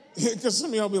 because some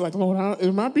of y'all be like, Lord,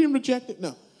 am I being rejected?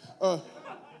 No.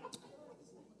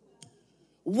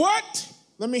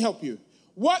 Let me help you.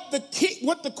 What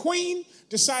the queen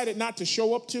decided not to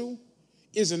show up to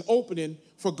is an opening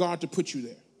for God to put you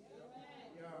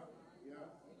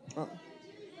there.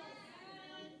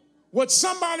 What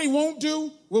somebody won't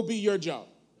do will be your job.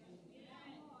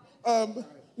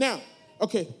 Now,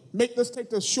 okay, let's take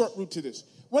the short route to this.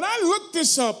 When I looked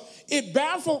this up, it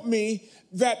baffled me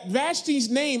that Vashti's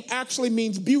name actually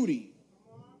means beauty.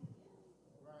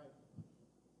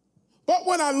 But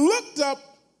when I looked up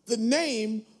the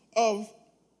name of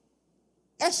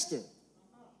Esther,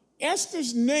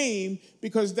 Esther's name,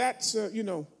 because that's,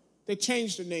 they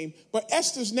changed her name, but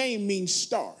Esther's name means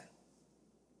star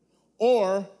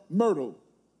or myrtle.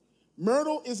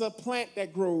 Myrtle is a plant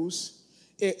that grows.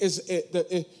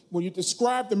 When you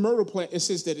describe the myrtle plant, it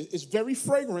says that it's very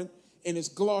fragrant and it's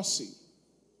glossy.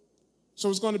 So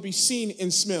it's going to be seen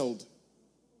and smelled.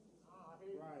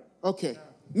 Okay.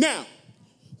 Now,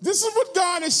 this is what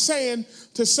God is saying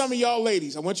to some of y'all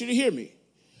ladies. I want you to hear me.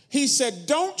 He said,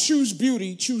 don't choose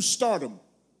beauty, choose stardom.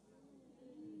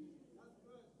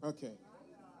 Okay.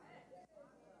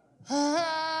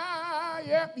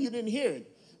 Yep, you didn't hear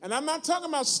it. And I'm not talking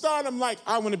about stardom like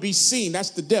I want to be seen. That's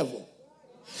the devil.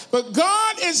 But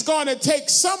God is going to take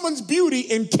someone's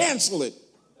beauty and cancel it.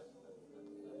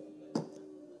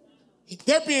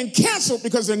 They're being canceled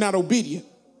because they're not obedient.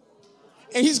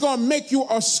 And he's going to make you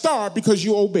a star because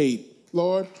you obeyed.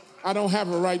 Lord, I don't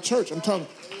have a right church. I'm talking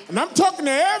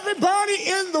to everybody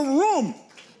in the room.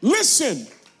 Listen,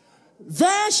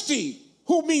 Vashti,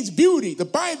 who means beauty, the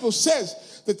Bible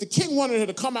says that the king wanted her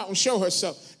to come out and show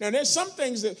herself. Now, there's some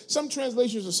things that some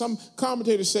translations or some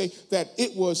commentators say that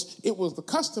it was the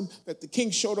custom that the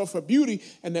king showed off her beauty,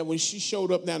 and that when she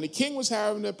showed up, now the king was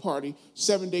having a party,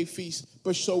 7-day feast,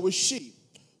 but so was she.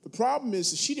 The problem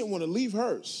is that she didn't want to leave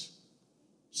hers.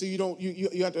 So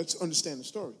you have to understand the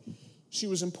story. She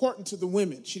was important to the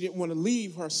women. She didn't want to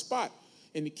leave her spot.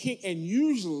 And the king, and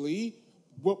usually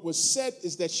what was said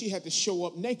is that she had to show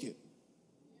up naked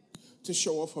to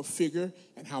show off her figure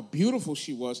and how beautiful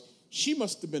she was. She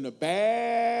must have been a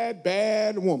bad,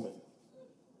 bad woman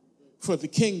for the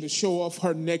king to show off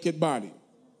her naked body.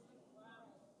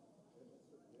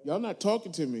 Y'all not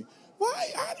talking to me. Why?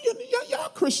 Y'all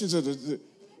Christians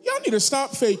y'all need to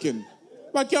stop faking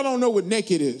like y'all don't know what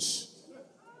naked is.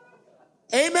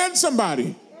 Amen,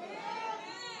 somebody.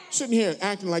 Sitting here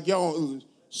acting like y'all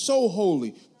so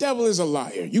holy. Devil is a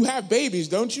liar. You have babies,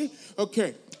 don't you?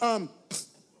 Okay.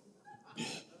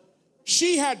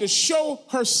 She had to show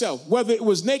herself, whether it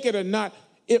was naked or not,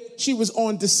 she was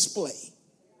on display.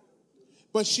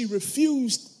 But she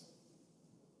refused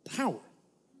power.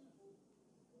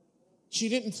 She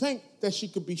didn't think that she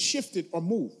could be shifted or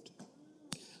moved.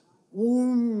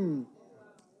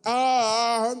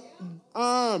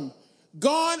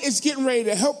 God is getting ready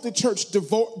to help the church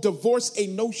divorce a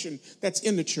notion that's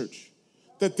in the church,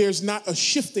 that there's not a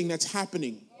shifting that's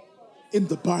happening in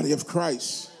the body of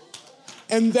Christ.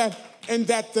 And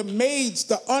that the maids,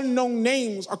 the unknown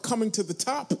names, are coming to the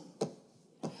top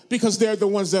because they're the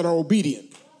ones that are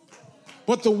obedient.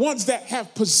 But the ones that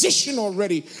have position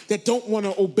already, that don't want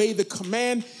to obey the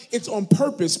command, it's on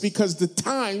purpose because the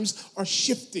times are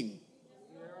shifting.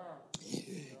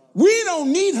 We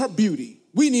don't need her beauty.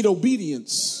 We need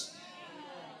obedience.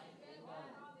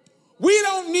 We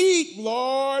don't need,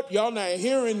 Lord, y'all not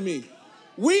hearing me.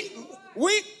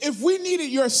 If we needed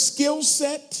your skill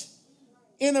set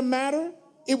in a matter,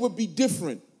 it would be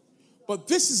different. But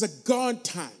this is a God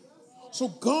time. So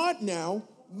God now,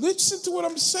 listen to what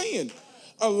I'm saying.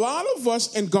 A lot of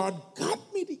us, and God got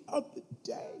me the other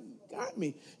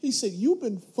day, He said, you've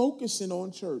been focusing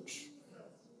on church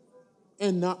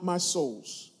and not my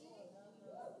souls.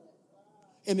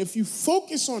 And if you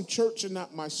focus on church and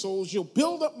not my souls, you'll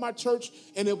build up my church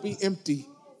and it'll be empty.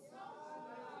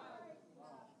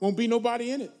 Won't be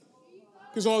nobody in it.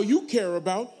 Because all you care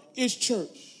about is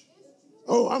church.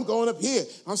 Oh, I'm going up here.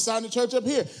 I'm starting the church up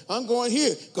here. I'm going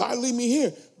here. God lead me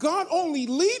here. God only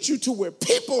leads you to where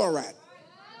people are at.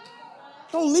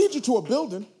 Don't lead you to a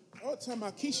building. Oh, tell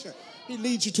my Keisha. He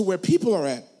leads you to where people are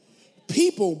at.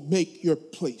 People make your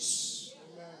place.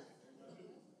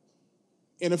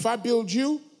 And if I build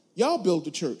you, y'all build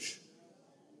the church.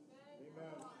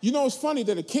 You know, it's funny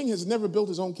that a king has never built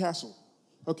his own castle.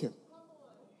 Okay.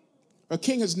 A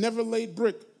king has never laid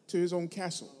brick to his own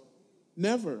castle.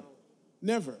 Never.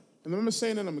 Never. And I'm not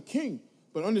saying that I'm a king,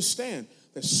 but understand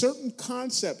that certain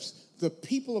concepts, the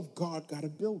people of God got to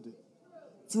build it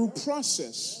through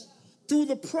process. Through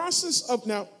the process of,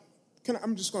 now,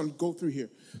 I'm just going to go through here.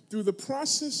 Through the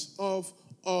process of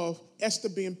Esther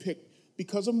being picked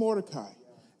because of Mordecai,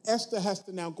 Esther has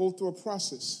to now go through a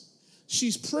process.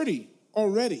 She's pretty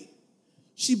already.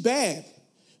 She's bad.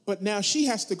 But now she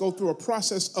has to go through a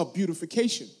process of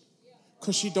beautification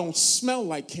because she don't smell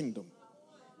like kingdom.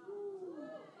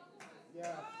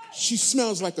 She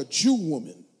smells like a Jew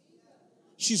woman.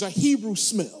 She's a Hebrew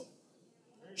smell.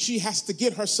 She has to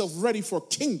get herself ready for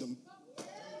kingdom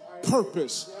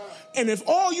purpose. And if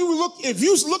you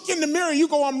look in the mirror and you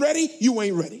go, I'm ready, you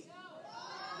ain't ready.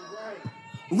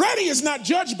 Ready is not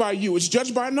judged by you, it's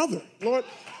judged by another. Lord,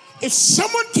 if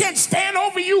someone can't stand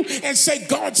over you and say,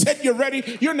 God said you're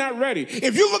ready, you're not ready.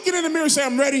 If you're looking in the mirror and say,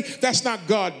 I'm ready, that's not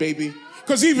God, baby.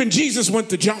 Because even Jesus went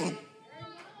to John.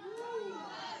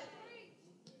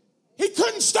 He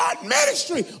couldn't start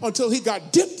ministry until he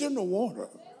got dipped in the water.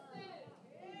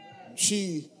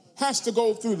 She has to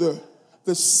go through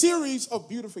the series of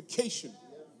beautification.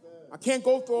 I can't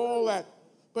go through all that,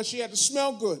 but she had to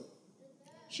smell good.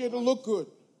 She had to look good.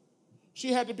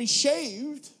 She had to be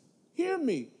shaved, hear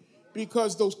me,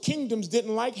 because those kingdoms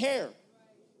didn't like hair.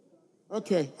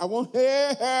 Okay, I want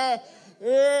hair,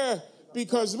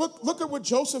 because look at what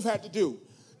Joseph had to do.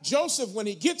 Joseph, when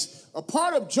he gets, a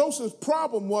part of Joseph's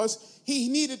problem was he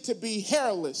needed to be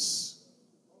hairless.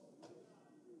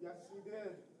 Yes, he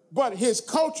did. But his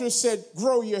culture said,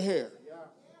 grow your hair. Yeah.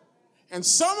 And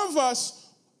some of us,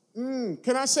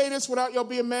 can I say this without y'all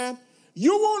being mad?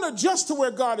 You won't adjust to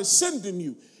where God is sending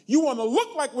you. You want to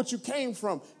look like what you came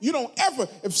from. You don't ever,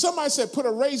 if somebody said put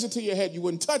a razor to your head, you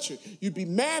wouldn't touch it. You'd be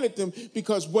mad at them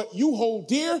because what you hold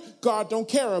dear, God don't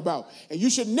care about. And you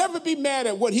should never be mad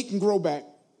at what he can grow back.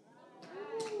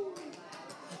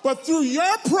 But through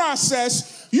your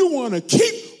process, you want to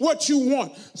keep what you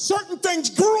want. Certain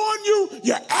things grow on you.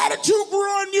 Your attitude grew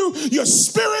on you. Your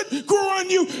spirit grew on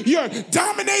you. Your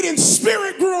dominating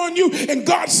spirit grew on you. And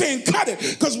God's saying, cut it.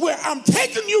 Because where I'm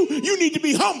taking you, you need to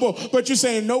be humble. But you're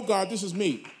saying, no, God, this is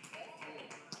me.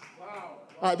 All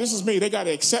right, this is me. They got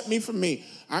to accept me for me.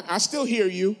 I still hear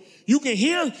you. You can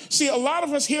hear. See, a lot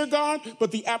of us hear God,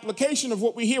 but the application of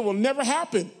what we hear will never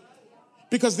happen.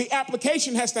 Because the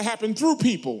application has to happen through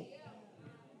people.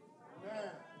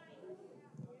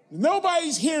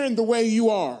 Nobody's hearing the way you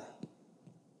are.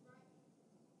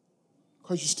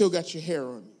 Because you still got your hair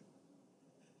on you.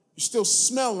 You still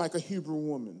smell like a Hebrew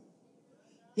woman.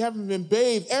 You haven't been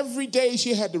bathed. Every day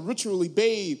she had to ritually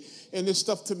bathe in this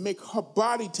stuff to make her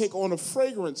body take on a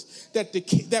fragrance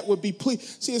that would be pleasing.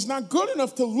 See, it's not good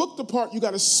enough to look the part. You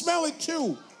got to smell it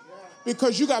too.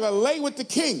 Because you got to lay with the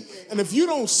king. And if you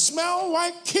don't smell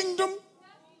like kingdom,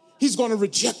 he's going to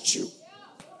reject you.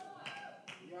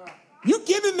 You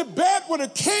get into bed with a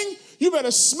king, you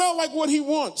better smell like what he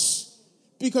wants.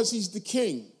 Because he's the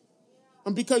king.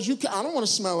 And because I don't want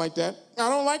to smell like that. I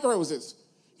don't like roses.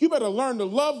 You better learn to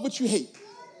love what you hate.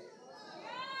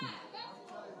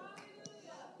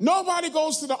 Nobody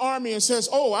goes to the army and says,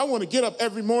 oh, I want to get up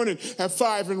every morning at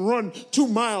 5 and run 2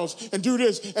 miles and do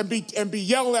this and be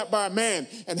yelled at by a man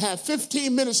and have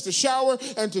 15 minutes to shower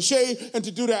and to shave and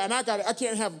to do that. And I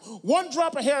can't have one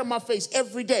drop of hair in my face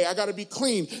every day. I got to be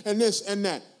clean and this and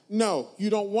that. No,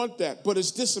 you don't want that, but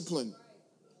it's discipline.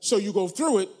 So you go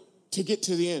through it to get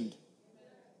to the end.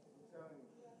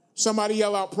 Somebody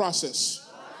yell out process.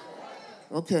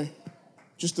 Okay,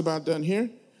 just about done here.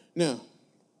 Now,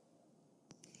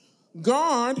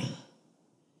 God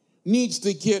needs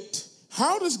to get,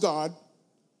 how does God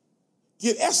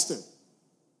get Esther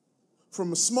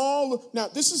from a small, now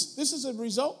this is a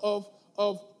result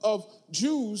of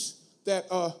Jews that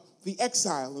the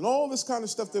exile and all this kind of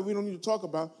stuff that we don't need to talk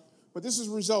about, but this is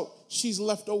a result. She's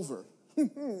left over.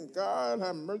 God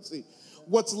have mercy.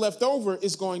 What's left over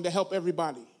is going to help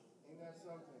everybody.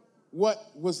 What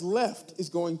was left is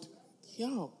going to,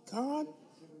 God,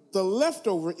 the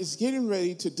leftover is getting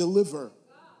ready to deliver.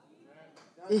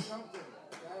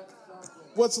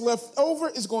 What's left over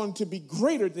is going to be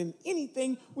greater than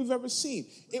anything we've ever seen.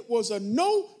 It was a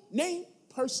no-name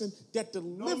person that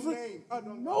delivered a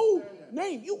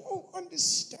no-name. You won't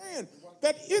understand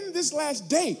that in this last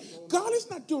day, God is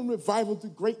not doing revival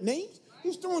through great names.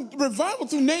 He's doing revival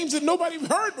through names that nobody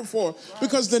heard before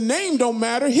because the name don't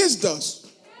matter, his does.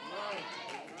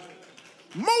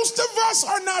 Most of us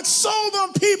are not sold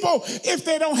on people if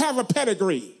they don't have a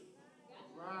pedigree.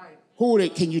 Who are they?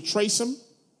 Can you trace them?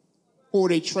 Who are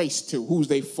they traced to? Who's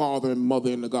their father and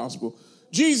mother in the gospel?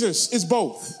 Jesus is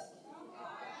both.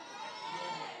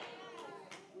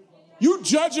 You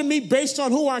judging me based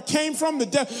on who I came from?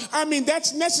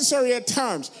 That's necessary at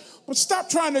times. But stop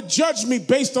trying to judge me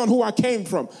based on who I came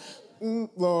from.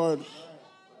 Lord.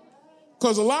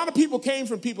 Because a lot of people came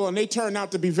from people and they turned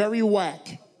out to be very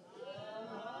whack.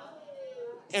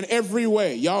 In every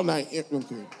way. Y'all not,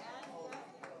 okay.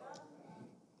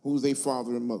 Who's their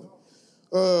father and mother?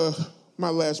 My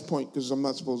last point, because I'm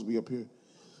not supposed to be up here.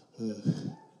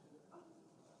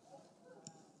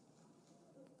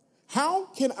 How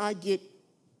can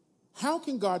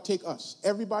God take us?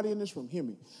 Everybody in this room, hear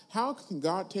me. How can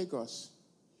God take us?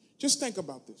 Just think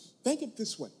about this. Think it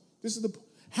this way.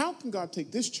 How can God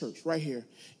take this church right here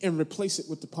and replace it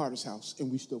with the Potter's house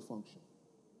and we still function?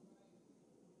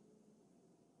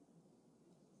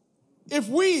 If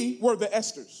we were the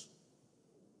Esthers,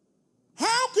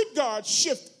 how could God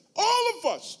shift all of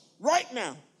us right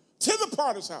now to the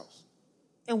Potter's house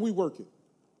and we work it?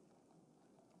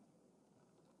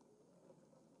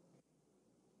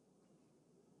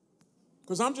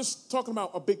 Because I'm just talking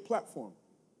about a big platform.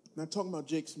 I'm not talking about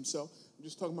Jakes himself. I'm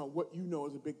just talking about what you know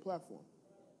as a big platform.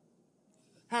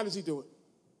 How does he do it?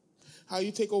 How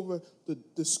you take over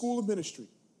the school of ministry,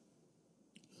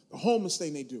 the homeless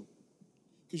thing they do.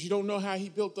 Because you don't know how he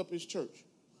built up his church.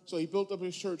 So he built up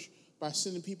his church by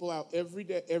sending people out every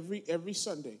day, every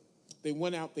Sunday. They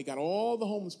went out, they got all the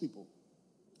homeless people.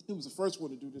 He was the first one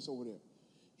to do this over there.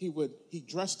 He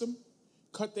dressed them,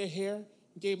 cut their hair,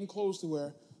 gave them clothes to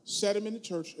wear, set them in the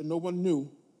church, and no one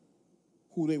knew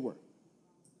who they were.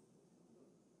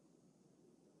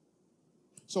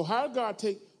 So how did God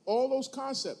take all those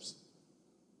concepts,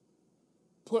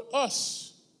 put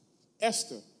us,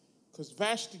 Esther, because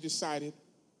Vashti decided,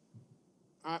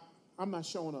 I'm not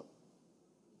showing up.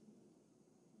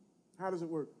 How does it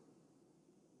work?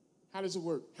 How does it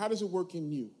work? How does it work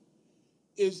in you?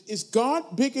 Is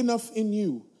God big enough in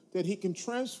you that he can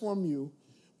transform you,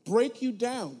 break you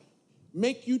down,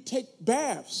 make you take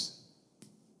baths,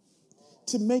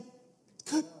 to make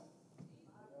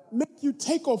you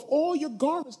take off all your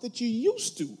garments that you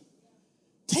used to,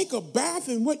 take a bath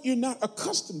in what you're not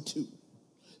accustomed to,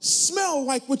 smell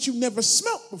like what you never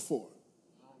smelt before,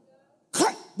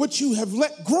 cut what you have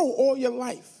let grow all your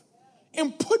life,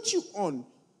 and put you on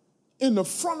in the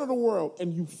front of the world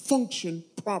and you function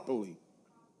properly.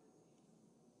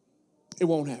 It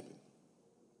won't happen.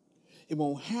 It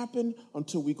won't happen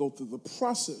until we go through the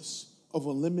process of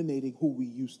eliminating who we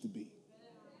used to be.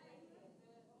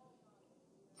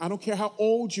 I don't care how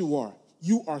old you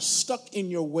are stuck in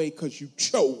your way because you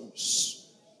chose.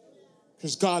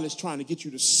 Because God is trying to get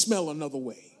you to smell another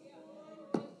way.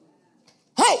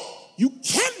 Oh, you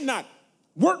cannot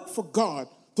work for God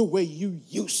the way you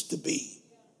used to be.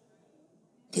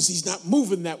 Because he's not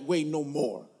moving that way no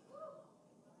more.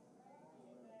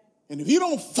 And if you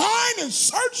don't find and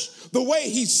search the way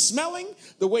he's smelling,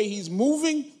 the way he's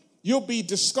moving, you'll be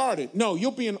discarded. No,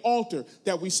 you'll be an altar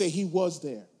that we say he was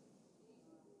there.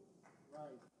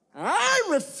 I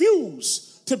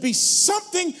refuse to be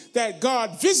something that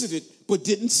God visited but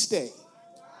didn't stay.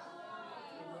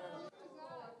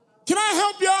 Can I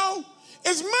help y'all?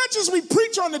 As much as we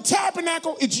preach on the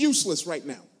tabernacle, it's useless right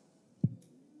now.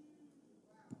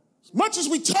 As much as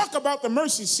we talk about the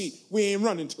mercy seat, we ain't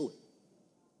running to it.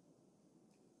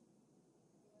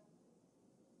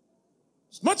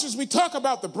 As much as we talk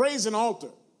about the brazen altar,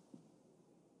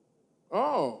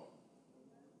 oh,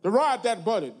 the rod that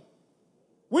budded,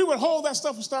 we would hold that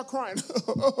stuff and start crying.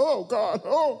 Oh, God,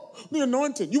 oh, the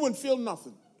anointed. You wouldn't feel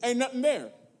nothing. Ain't nothing there.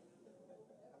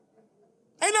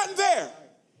 Ain't nothing there.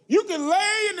 You can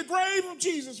lay in the grave of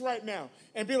Jesus right now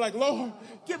and be like, Lord,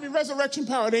 give me resurrection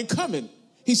power. It ain't coming.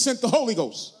 He sent the Holy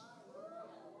Ghost.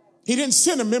 He didn't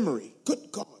send a memory.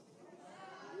 Good God.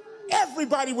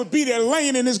 Everybody would be there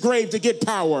laying in his grave to get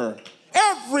power.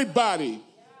 Everybody.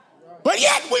 But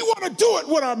yet we want to do it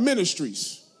with our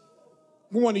ministries.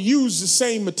 We want to use the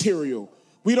same material.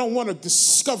 We don't want to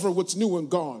discover what's new in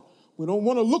God. We don't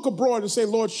want to look abroad and say,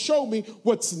 Lord, show me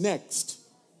what's next.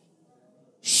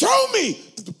 Show me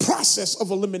the process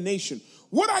of elimination.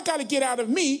 What I got to get out of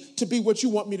me to be what you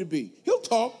want me to be. He'll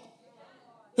talk.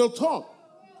 He'll talk.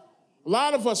 A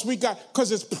lot of us,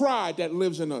 because it's pride that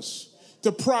lives in us.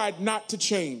 The pride not to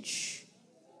change.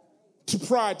 The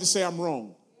pride to say I'm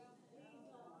wrong.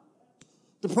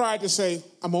 The pride to say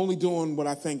I'm only doing what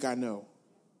I think I know.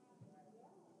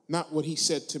 Not what he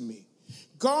said to me.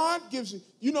 God gives you,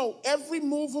 every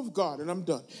move of God, and I'm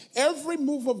done. Every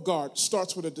move of God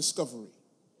starts with a discovery.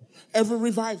 Every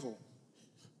revival.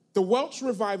 The Welsh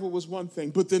revival was one thing,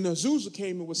 but then Azusa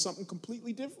came and was something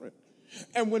completely different.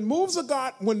 And when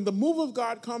the move of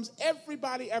God comes,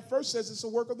 everybody at first says it's a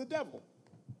work of the devil.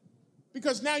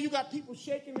 Because now you got people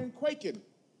shaking and quaking.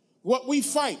 What we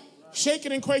fight,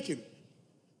 shaking and quaking.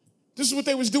 This is what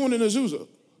they was doing in Azusa.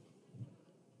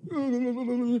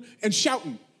 And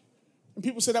shouting. And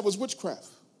people said that was witchcraft.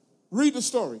 Read the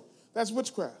story. That's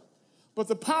witchcraft. But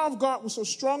the power of God was so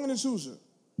strong in Azusa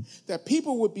that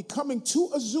people would be coming to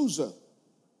Azusa,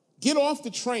 get off the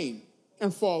train,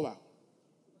 and fall out.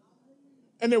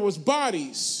 And there was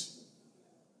bodies.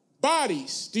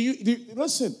 Bodies. Do you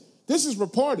listen? This is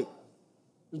reported.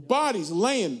 There's bodies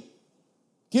laying,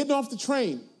 getting off the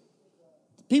train.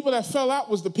 The people that fell out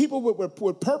was the people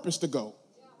with purpose to go.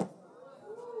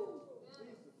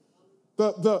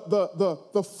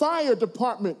 The fire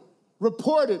department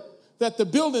reported that the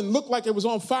building looked like it was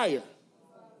on fire.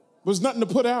 There was nothing to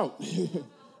put out.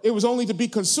 It was only to be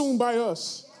consumed by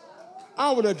us.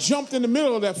 I would have jumped in the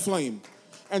middle of that flame.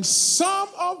 And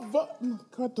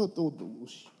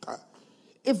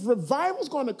if revival's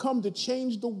going to come to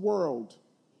change the world,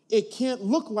 it can't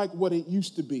look like what it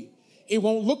used to be. It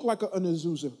won't look like an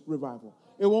Azusa revival.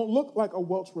 It won't look like a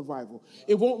Welsh revival.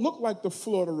 It won't look like the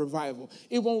Florida revival.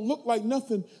 It won't look like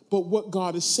nothing but what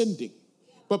God is sending.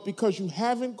 But because you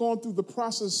haven't gone through the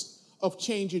process of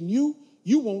changing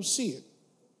you won't see it.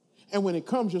 And when it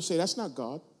comes, you'll say, that's not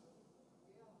God.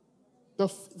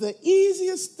 The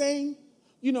easiest thing,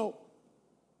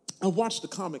 I watched the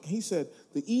comic. He said,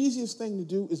 the easiest thing to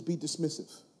do is be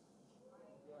dismissive.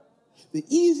 The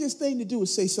easiest thing to do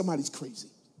is say somebody's crazy.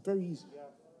 Very easy.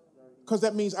 Because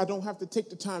that means I don't have to take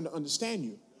the time to understand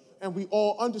you. And we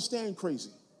all understand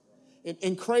crazy.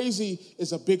 And crazy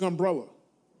is a big umbrella.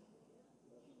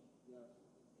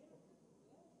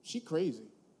 She crazy.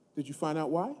 Did you find out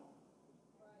why?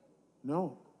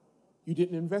 No. You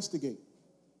didn't investigate.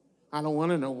 I don't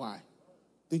want to know why.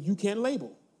 Then you can't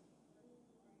label.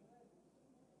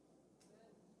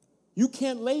 You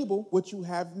can't label what you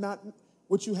have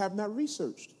not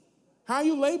researched. How are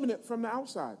you labeling it from the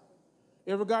outside?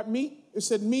 You ever got meat? It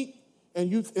said meat,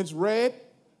 and it's red,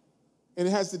 and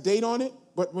it has the date on it,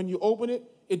 but when you open it,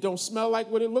 it don't smell like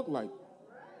what it looked like.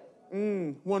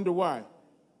 Wonder why.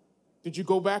 Did you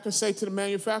go back and say to the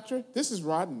manufacturer, this is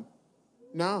rotten?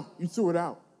 No, you threw it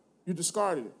out. You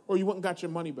discarded it, or you went and got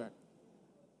your money back.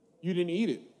 You didn't eat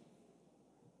it.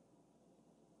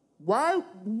 Why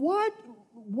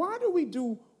do we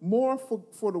do more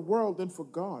for the world than for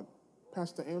God,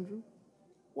 Pastor Andrew?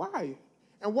 Why?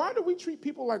 And why do we treat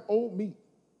people like old meat?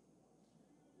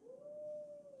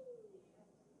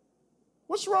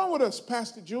 What's wrong with us,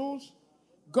 Pastor Jules?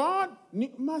 God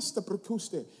needs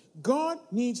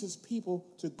his people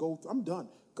to go through. I'm done.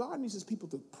 God needs his people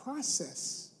to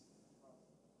process.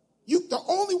 The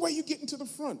only way you get into the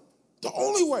front, the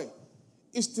only way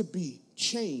is to be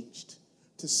changed,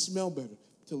 to smell better,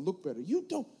 to look better. You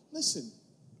don't, listen,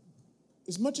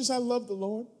 as much as I love the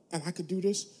Lord and I could do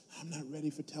this, I'm not ready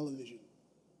for television.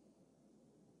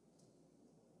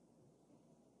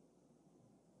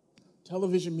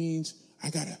 Television means I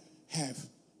got to have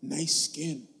nice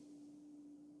skin.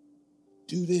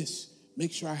 Do this.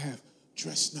 Make sure I have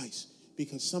dressed nice.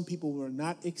 Because some people were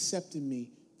not accepting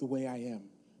me the way I am.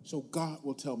 So God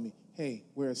will tell me, hey,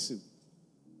 wear a suit.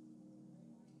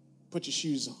 Put your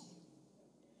shoes on.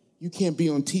 You can't be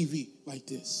on TV like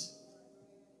this.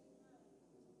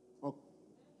 Well,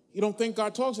 you don't think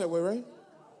God talks that way, right?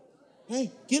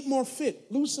 Hey, get more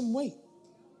fit. Lose some weight.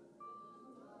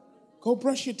 Go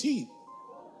brush your teeth.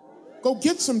 Go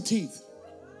get some teeth.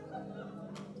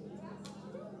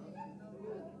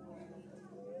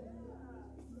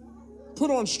 Put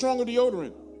on stronger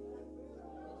deodorant.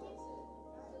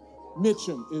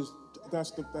 Mitchum is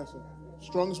that's the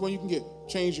strongest one you can get.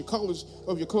 Change your colors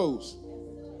of your clothes.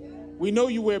 We know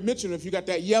you wear Mitchum if you got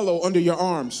that yellow under your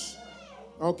arms.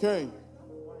 Okay.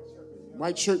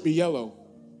 White shirt be yellow.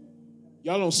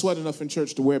 Y'all don't sweat enough in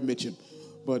church to wear Mitchum.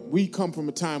 But we come from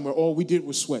a time where all we did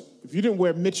was sweat. If you didn't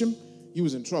wear Mitchum, you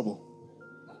was in trouble.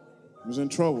 You was in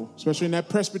trouble. Especially in that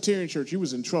Presbyterian church, you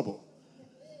was in trouble.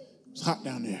 It's hot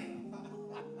down there.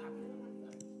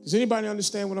 Does anybody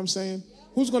understand what I'm saying?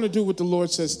 Who's going to do what the Lord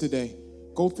says today?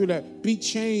 Go through that. Be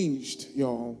changed,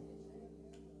 y'all.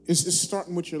 It's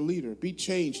starting with your leader. Be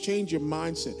changed. Change your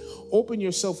mindset. Open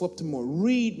yourself up to more.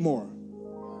 Read more.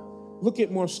 Look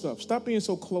at more stuff. Stop being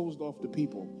so closed off to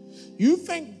people. You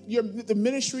think the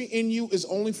ministry in you is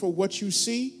only for what you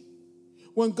see?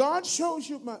 When God shows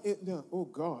you,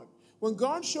 when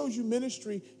God shows you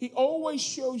ministry, he always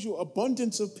shows you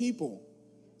abundance of people.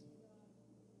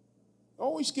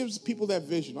 Always gives people that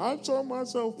vision. I saw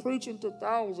myself preaching to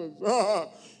thousands.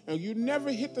 And you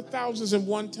never hit the thousands in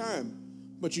one time,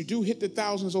 but you do hit the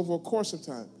thousands over a course of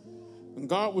time. And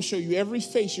God will show you every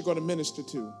face you're going to minister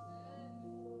to.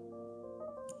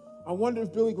 I wonder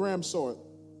if Billy Graham saw it.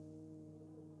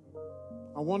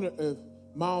 I wonder if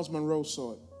Miles Monroe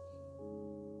saw it.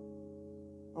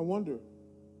 I wonder.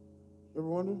 You ever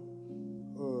wonder?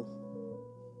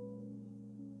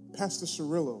 Pastor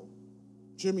Cirillo.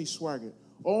 Jimmy Swaggart,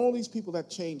 all these people that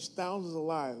changed thousands of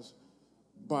lives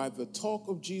by the talk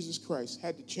of Jesus Christ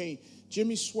had to change.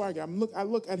 Jimmy Swaggart, I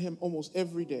look at him almost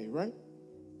every day, right?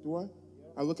 Do I?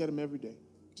 I look at him every day,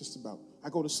 just about. I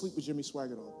go to sleep with Jimmy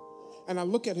Swaggart on. And I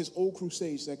look at his old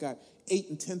crusades that got 8,000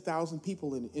 and 10,000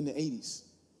 people in the 80s.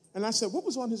 And I said, what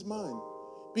was on his mind?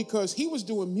 Because he was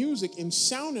doing music and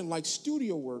sounding like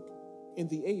studio work in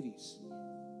the 80s.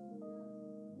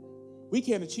 We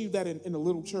can't achieve that in a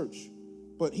little church.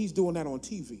 But he's doing that on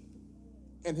TV.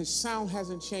 And his sound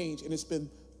hasn't changed, and it's been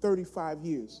 35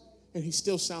 years. And he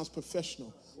still sounds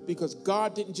professional. Because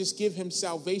God didn't just give him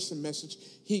salvation message.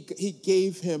 He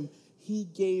gave him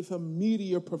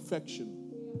meteor perfection.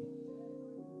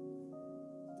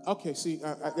 Okay, see,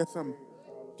 I got something.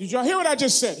 Did y'all hear what I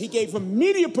just said? He gave him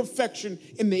meteor perfection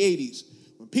in the 80s.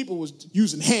 When people was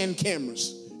using hand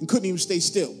cameras and couldn't even stay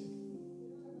still.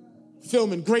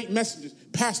 Filming great messages,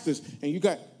 pastors, and you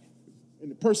got... and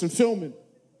the person filming,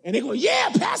 and they go, yeah,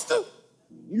 pastor.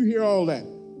 You hear all that.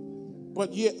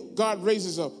 But yet God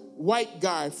raises a white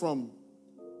guy from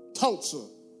Tulsa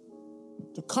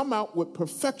to come out with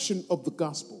perfection of the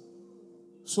gospel.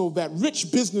 So that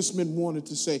rich businessman wanted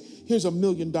to say, here's $1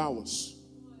 million.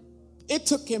 It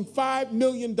took him $5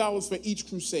 million for each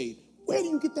crusade. Where do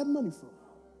you get that money from?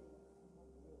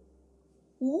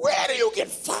 Where do you get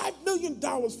 $5 million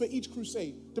for each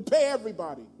crusade to pay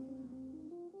everybody?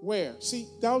 Where? See,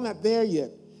 y'all not there yet.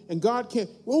 And God can't,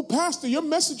 well, pastor, your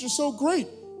message is so great.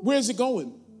 Where's it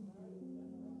going?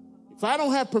 If I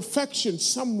don't have perfection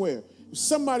somewhere, if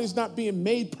somebody's not being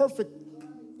made perfect,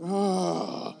 where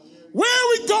are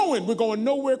we going? We're going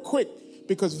nowhere quick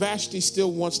because Vashti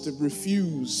still wants to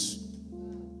refuse.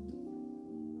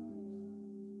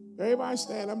 Everybody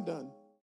stand, I'm done.